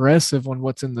being aggressive on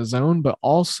what's in the zone, but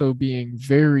also being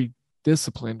very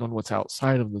disciplined on what's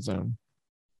outside of the zone.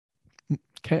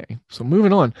 Okay, so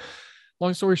moving on.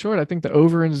 Long story short, I think the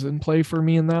over is in play for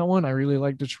me in that one. I really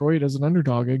like Detroit as an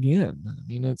underdog again. I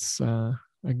mean, it's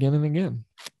again and again.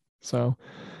 So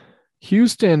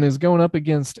Houston is going up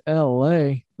against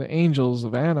LA, the Angels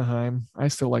of Anaheim. I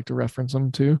still like to reference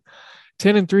them too.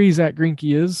 10-3 Zach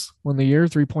Greinke is on the year,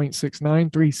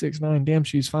 3.69, 3.69. Damn,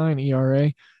 she's fine.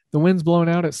 ERA. The wind's blowing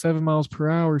out at 7 miles per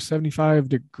hour, 75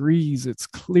 degrees. It's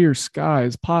clear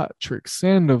skies. Patrick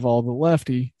Sandoval, the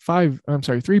lefty,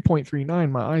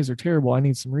 3.39. My eyes are terrible. I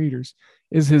need some readers.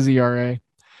 Is his ERA.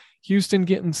 Houston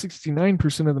getting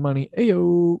 69% of the money,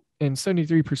 ayo, and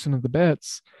 73% of the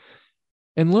bets.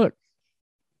 And look,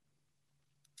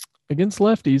 against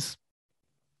lefties,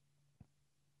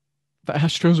 the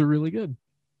Astros are really good.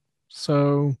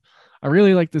 So I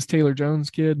really like this Taylor Jones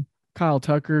kid. Kyle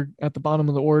Tucker at the bottom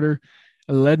of the order.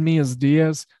 Aledmys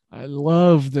Diaz. I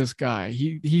love this guy.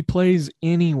 He plays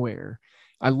anywhere.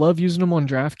 I love using him on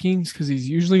DraftKings because he's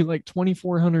usually like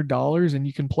 $2,400 and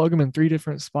you can plug him in 3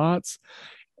 different spots.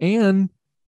 And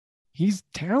he's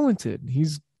talented.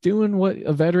 He's doing what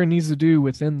a veteran needs to do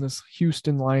within this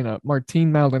Houston lineup.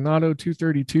 Martin Maldonado,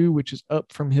 232, which is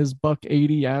up from his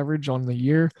 $180 average on the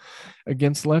year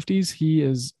against lefties. He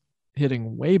is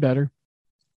hitting way better.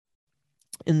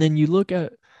 And then you look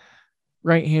at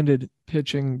right-handed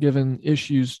pitching, given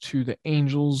issues to the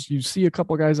Angels. You see a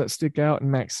couple guys that stick out in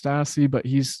Max Stassi, but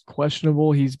he's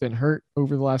questionable. He's been hurt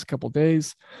over the last couple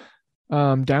days.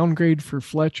 Downgrade for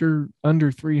Fletcher,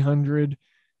 under 300.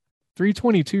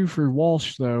 322 for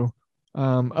Walsh, though,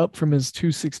 up from his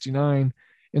 269.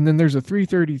 And then there's a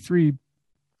 333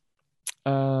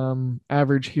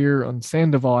 average here on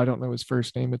Sandoval. I don't know his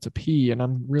first name. It's a P, and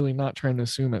I'm really not trying to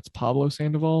assume it's Pablo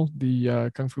Sandoval,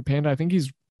 the Kung Fu Panda. I think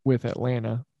he's with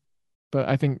Atlanta, but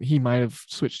I think he might have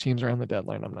switched teams around the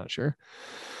deadline. I'm not sure.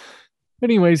 But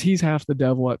anyways, he's half the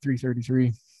devil at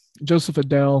 333. Joseph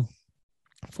Adele,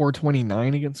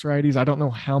 429 against righties. I don't know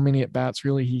how many at bats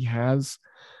really he has.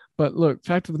 But look,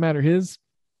 fact of the matter is,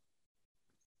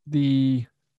 the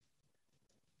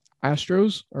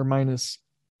Astros are minus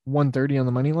 130 on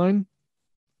the money line.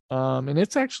 And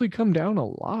it's actually come down a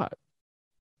lot.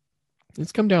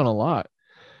 It's come down a lot.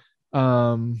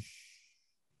 I'm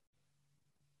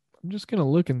just going to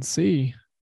look and see.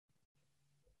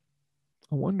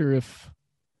 I wonder if...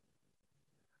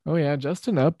 Oh, yeah,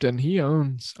 Justin Upton, he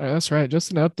owns... That's right,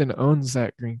 Justin Upton owns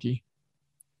Zach Greinke.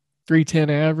 310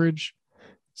 average.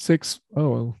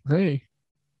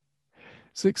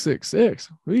 666.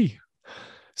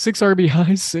 6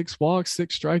 RBIs, 6 walks,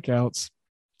 6 strikeouts.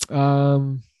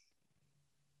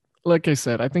 Like I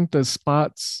said, I think the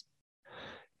spots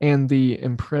and the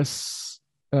impressiveness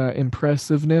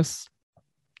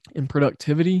and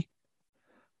productivity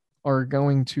are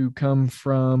going to come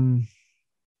from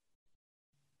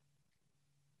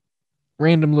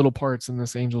random little parts in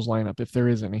this Angels lineup, if there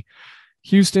is any.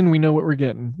 Houston, we know what we're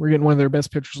getting. We're getting one of their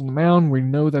best pitchers on the mound. We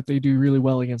know that they do really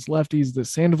well against lefties. The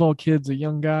Sandoval kid's a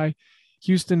young guy.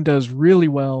 Houston does really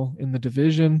well in the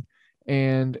division,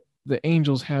 and the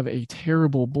Angels have a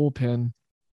terrible bullpen.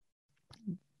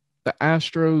 The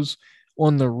Astros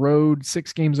on the road,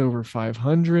 6 games over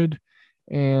 500,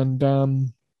 and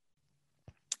kind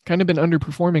of been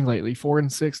underperforming lately,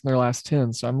 4-6 in their last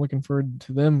 10. So I'm looking forward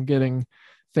to them getting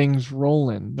things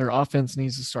rolling. Their offense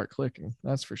needs to start clicking.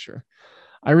 That's for sure.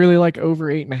 I really like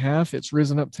over 8.5. It's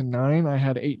risen up to 9. I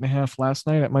had 8.5 last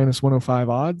night at minus 105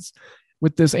 odds.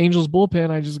 With this Angels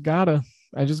bullpen, I just gotta.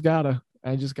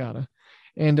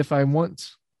 And if I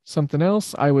want something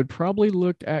else, I would probably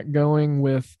look at going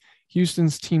with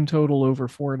Houston's team total over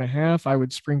 4.5. I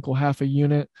would sprinkle half a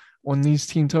unit on these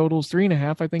team totals.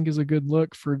 3.5, I think, is a good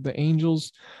look for the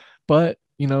Angels. But,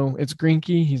 you know, it's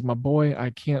Greinke. He's my boy. I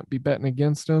can't be betting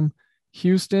against him.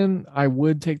 Houston, I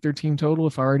would take their team total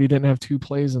if I already didn't have 2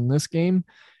 plays in this game.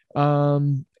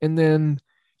 And then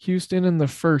Houston in the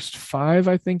first 5,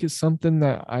 I think, is something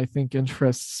that I think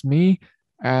interests me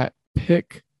at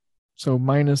pick. So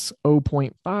minus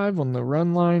 0.5 on the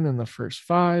run line in the first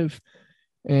 5.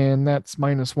 And that's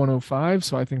minus 105.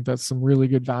 So I think that's some really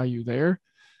good value there.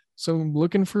 So I'm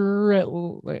looking for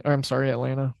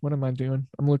Atlanta. What am I doing?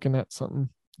 I'm looking at something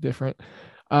different.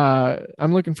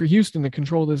 I'm looking for Houston to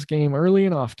control this game early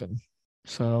and often.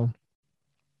 So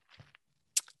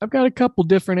I've got a couple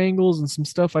different angles and some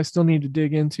stuff I still need to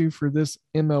dig into for this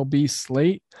MLB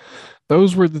slate.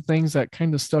 Those were the things that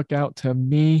kind of stuck out to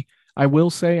me. I will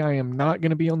say I am not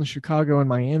going to be on the Chicago and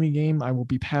Miami game. I will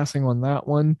be passing on that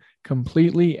one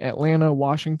completely. Atlanta,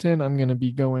 Washington, I'm going to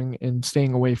be going and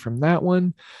staying away from that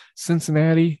one.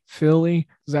 Cincinnati, Philly,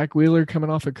 Zach Wheeler coming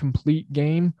off a complete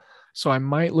game. So I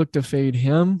might look to fade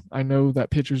him. I know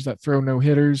that pitchers that throw no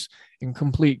hitters in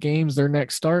complete games, their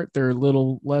next start, they're a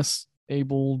little less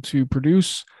able to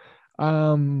produce.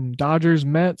 Dodgers,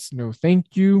 Mets, no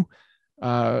thank you.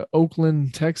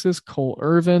 Oakland, Texas, Cole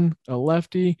Irvin, a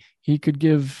lefty. He could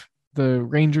give the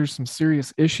Rangers some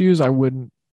serious issues. I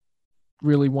wouldn't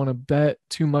really want to bet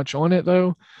too much on it,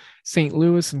 though. St.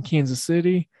 Louis and Kansas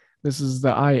City. This is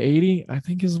the I-80, I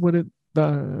think is what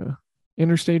the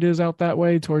interstate is out that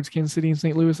way towards Kansas City and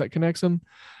St. Louis that connects them.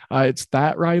 It's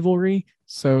that rivalry.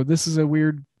 So this is a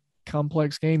weird,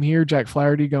 complex game here. Jack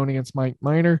Flaherty going against Mike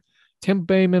Minor. Tampa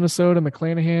Bay, Minnesota,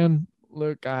 McClanahan.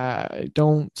 Look, I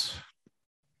don't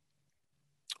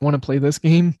want to play this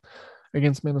game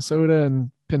against Minnesota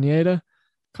and Pineda.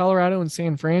 Colorado and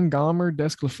San Fran, Gomer,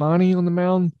 Desclafani on the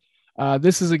mound.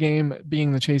 This is a game,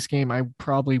 being the chase game, I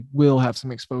probably will have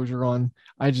some exposure on.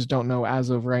 I just don't know as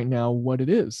of right now what it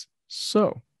is.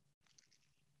 So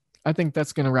I think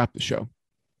that's going to wrap the show.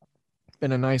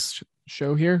 Been a nice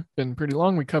show here. Been pretty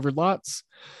long. We covered lots.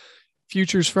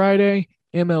 Futures Friday.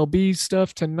 MLB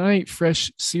stuff tonight,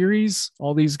 fresh series.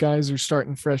 All these guys are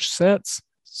starting fresh sets.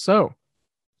 So,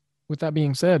 with that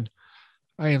being said,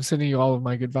 I am sending you all of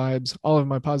my good vibes, all of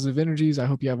my positive energies. I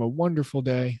hope you have a wonderful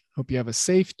day. Hope you have a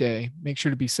safe day. Make sure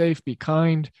to be safe, be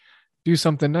kind, do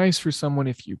something nice for someone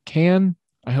if you can.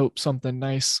 I hope something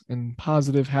nice and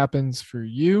positive happens for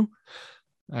you.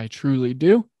 I truly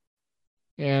do.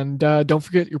 And don't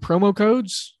forget your promo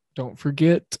codes. Don't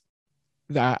forget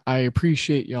that I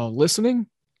appreciate y'all listening,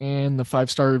 and the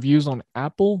 5-star reviews on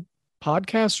Apple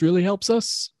Podcasts really helps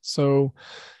us. So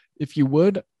if you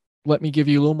would, let me give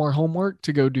you a little more homework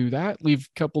to go do that. Leave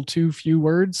a couple, few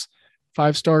words,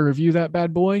 5-star review that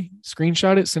bad boy,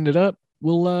 screenshot it, send it up.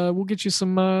 We'll get you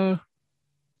some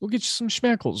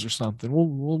schmackles or something.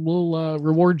 We'll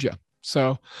reward you.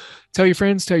 So tell your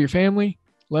friends, tell your family,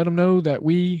 let them know that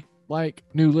we like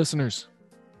new listeners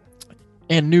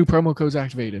and new promo codes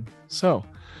activated. So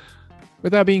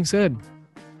with that being said,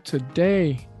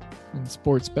 today in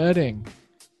sports betting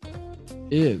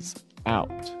is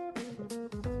out.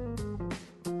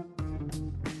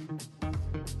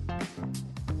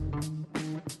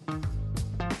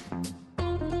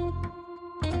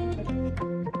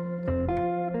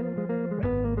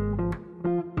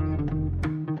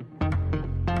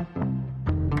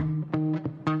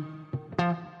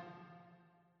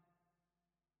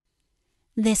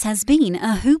 This has been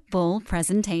a Hoop Ball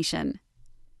presentation.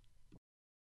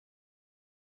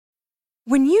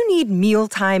 When you need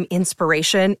mealtime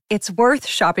inspiration, it's worth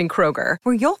shopping Kroger,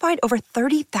 where you'll find over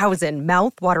 30,000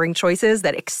 mouth-watering choices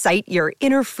that excite your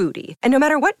inner foodie. And no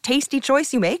matter what tasty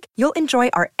choice you make, you'll enjoy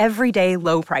our everyday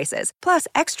low prices, plus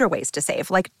extra ways to save,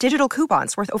 like digital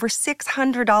coupons worth over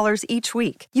 $600 each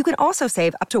week. You can also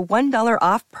save up to $1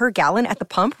 off per gallon at the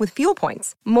pump with fuel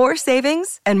points. More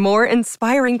savings and more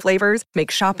inspiring flavors make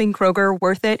shopping Kroger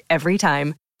worth it every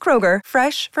time. Kroger,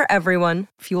 fresh for everyone.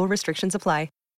 Fuel restrictions apply.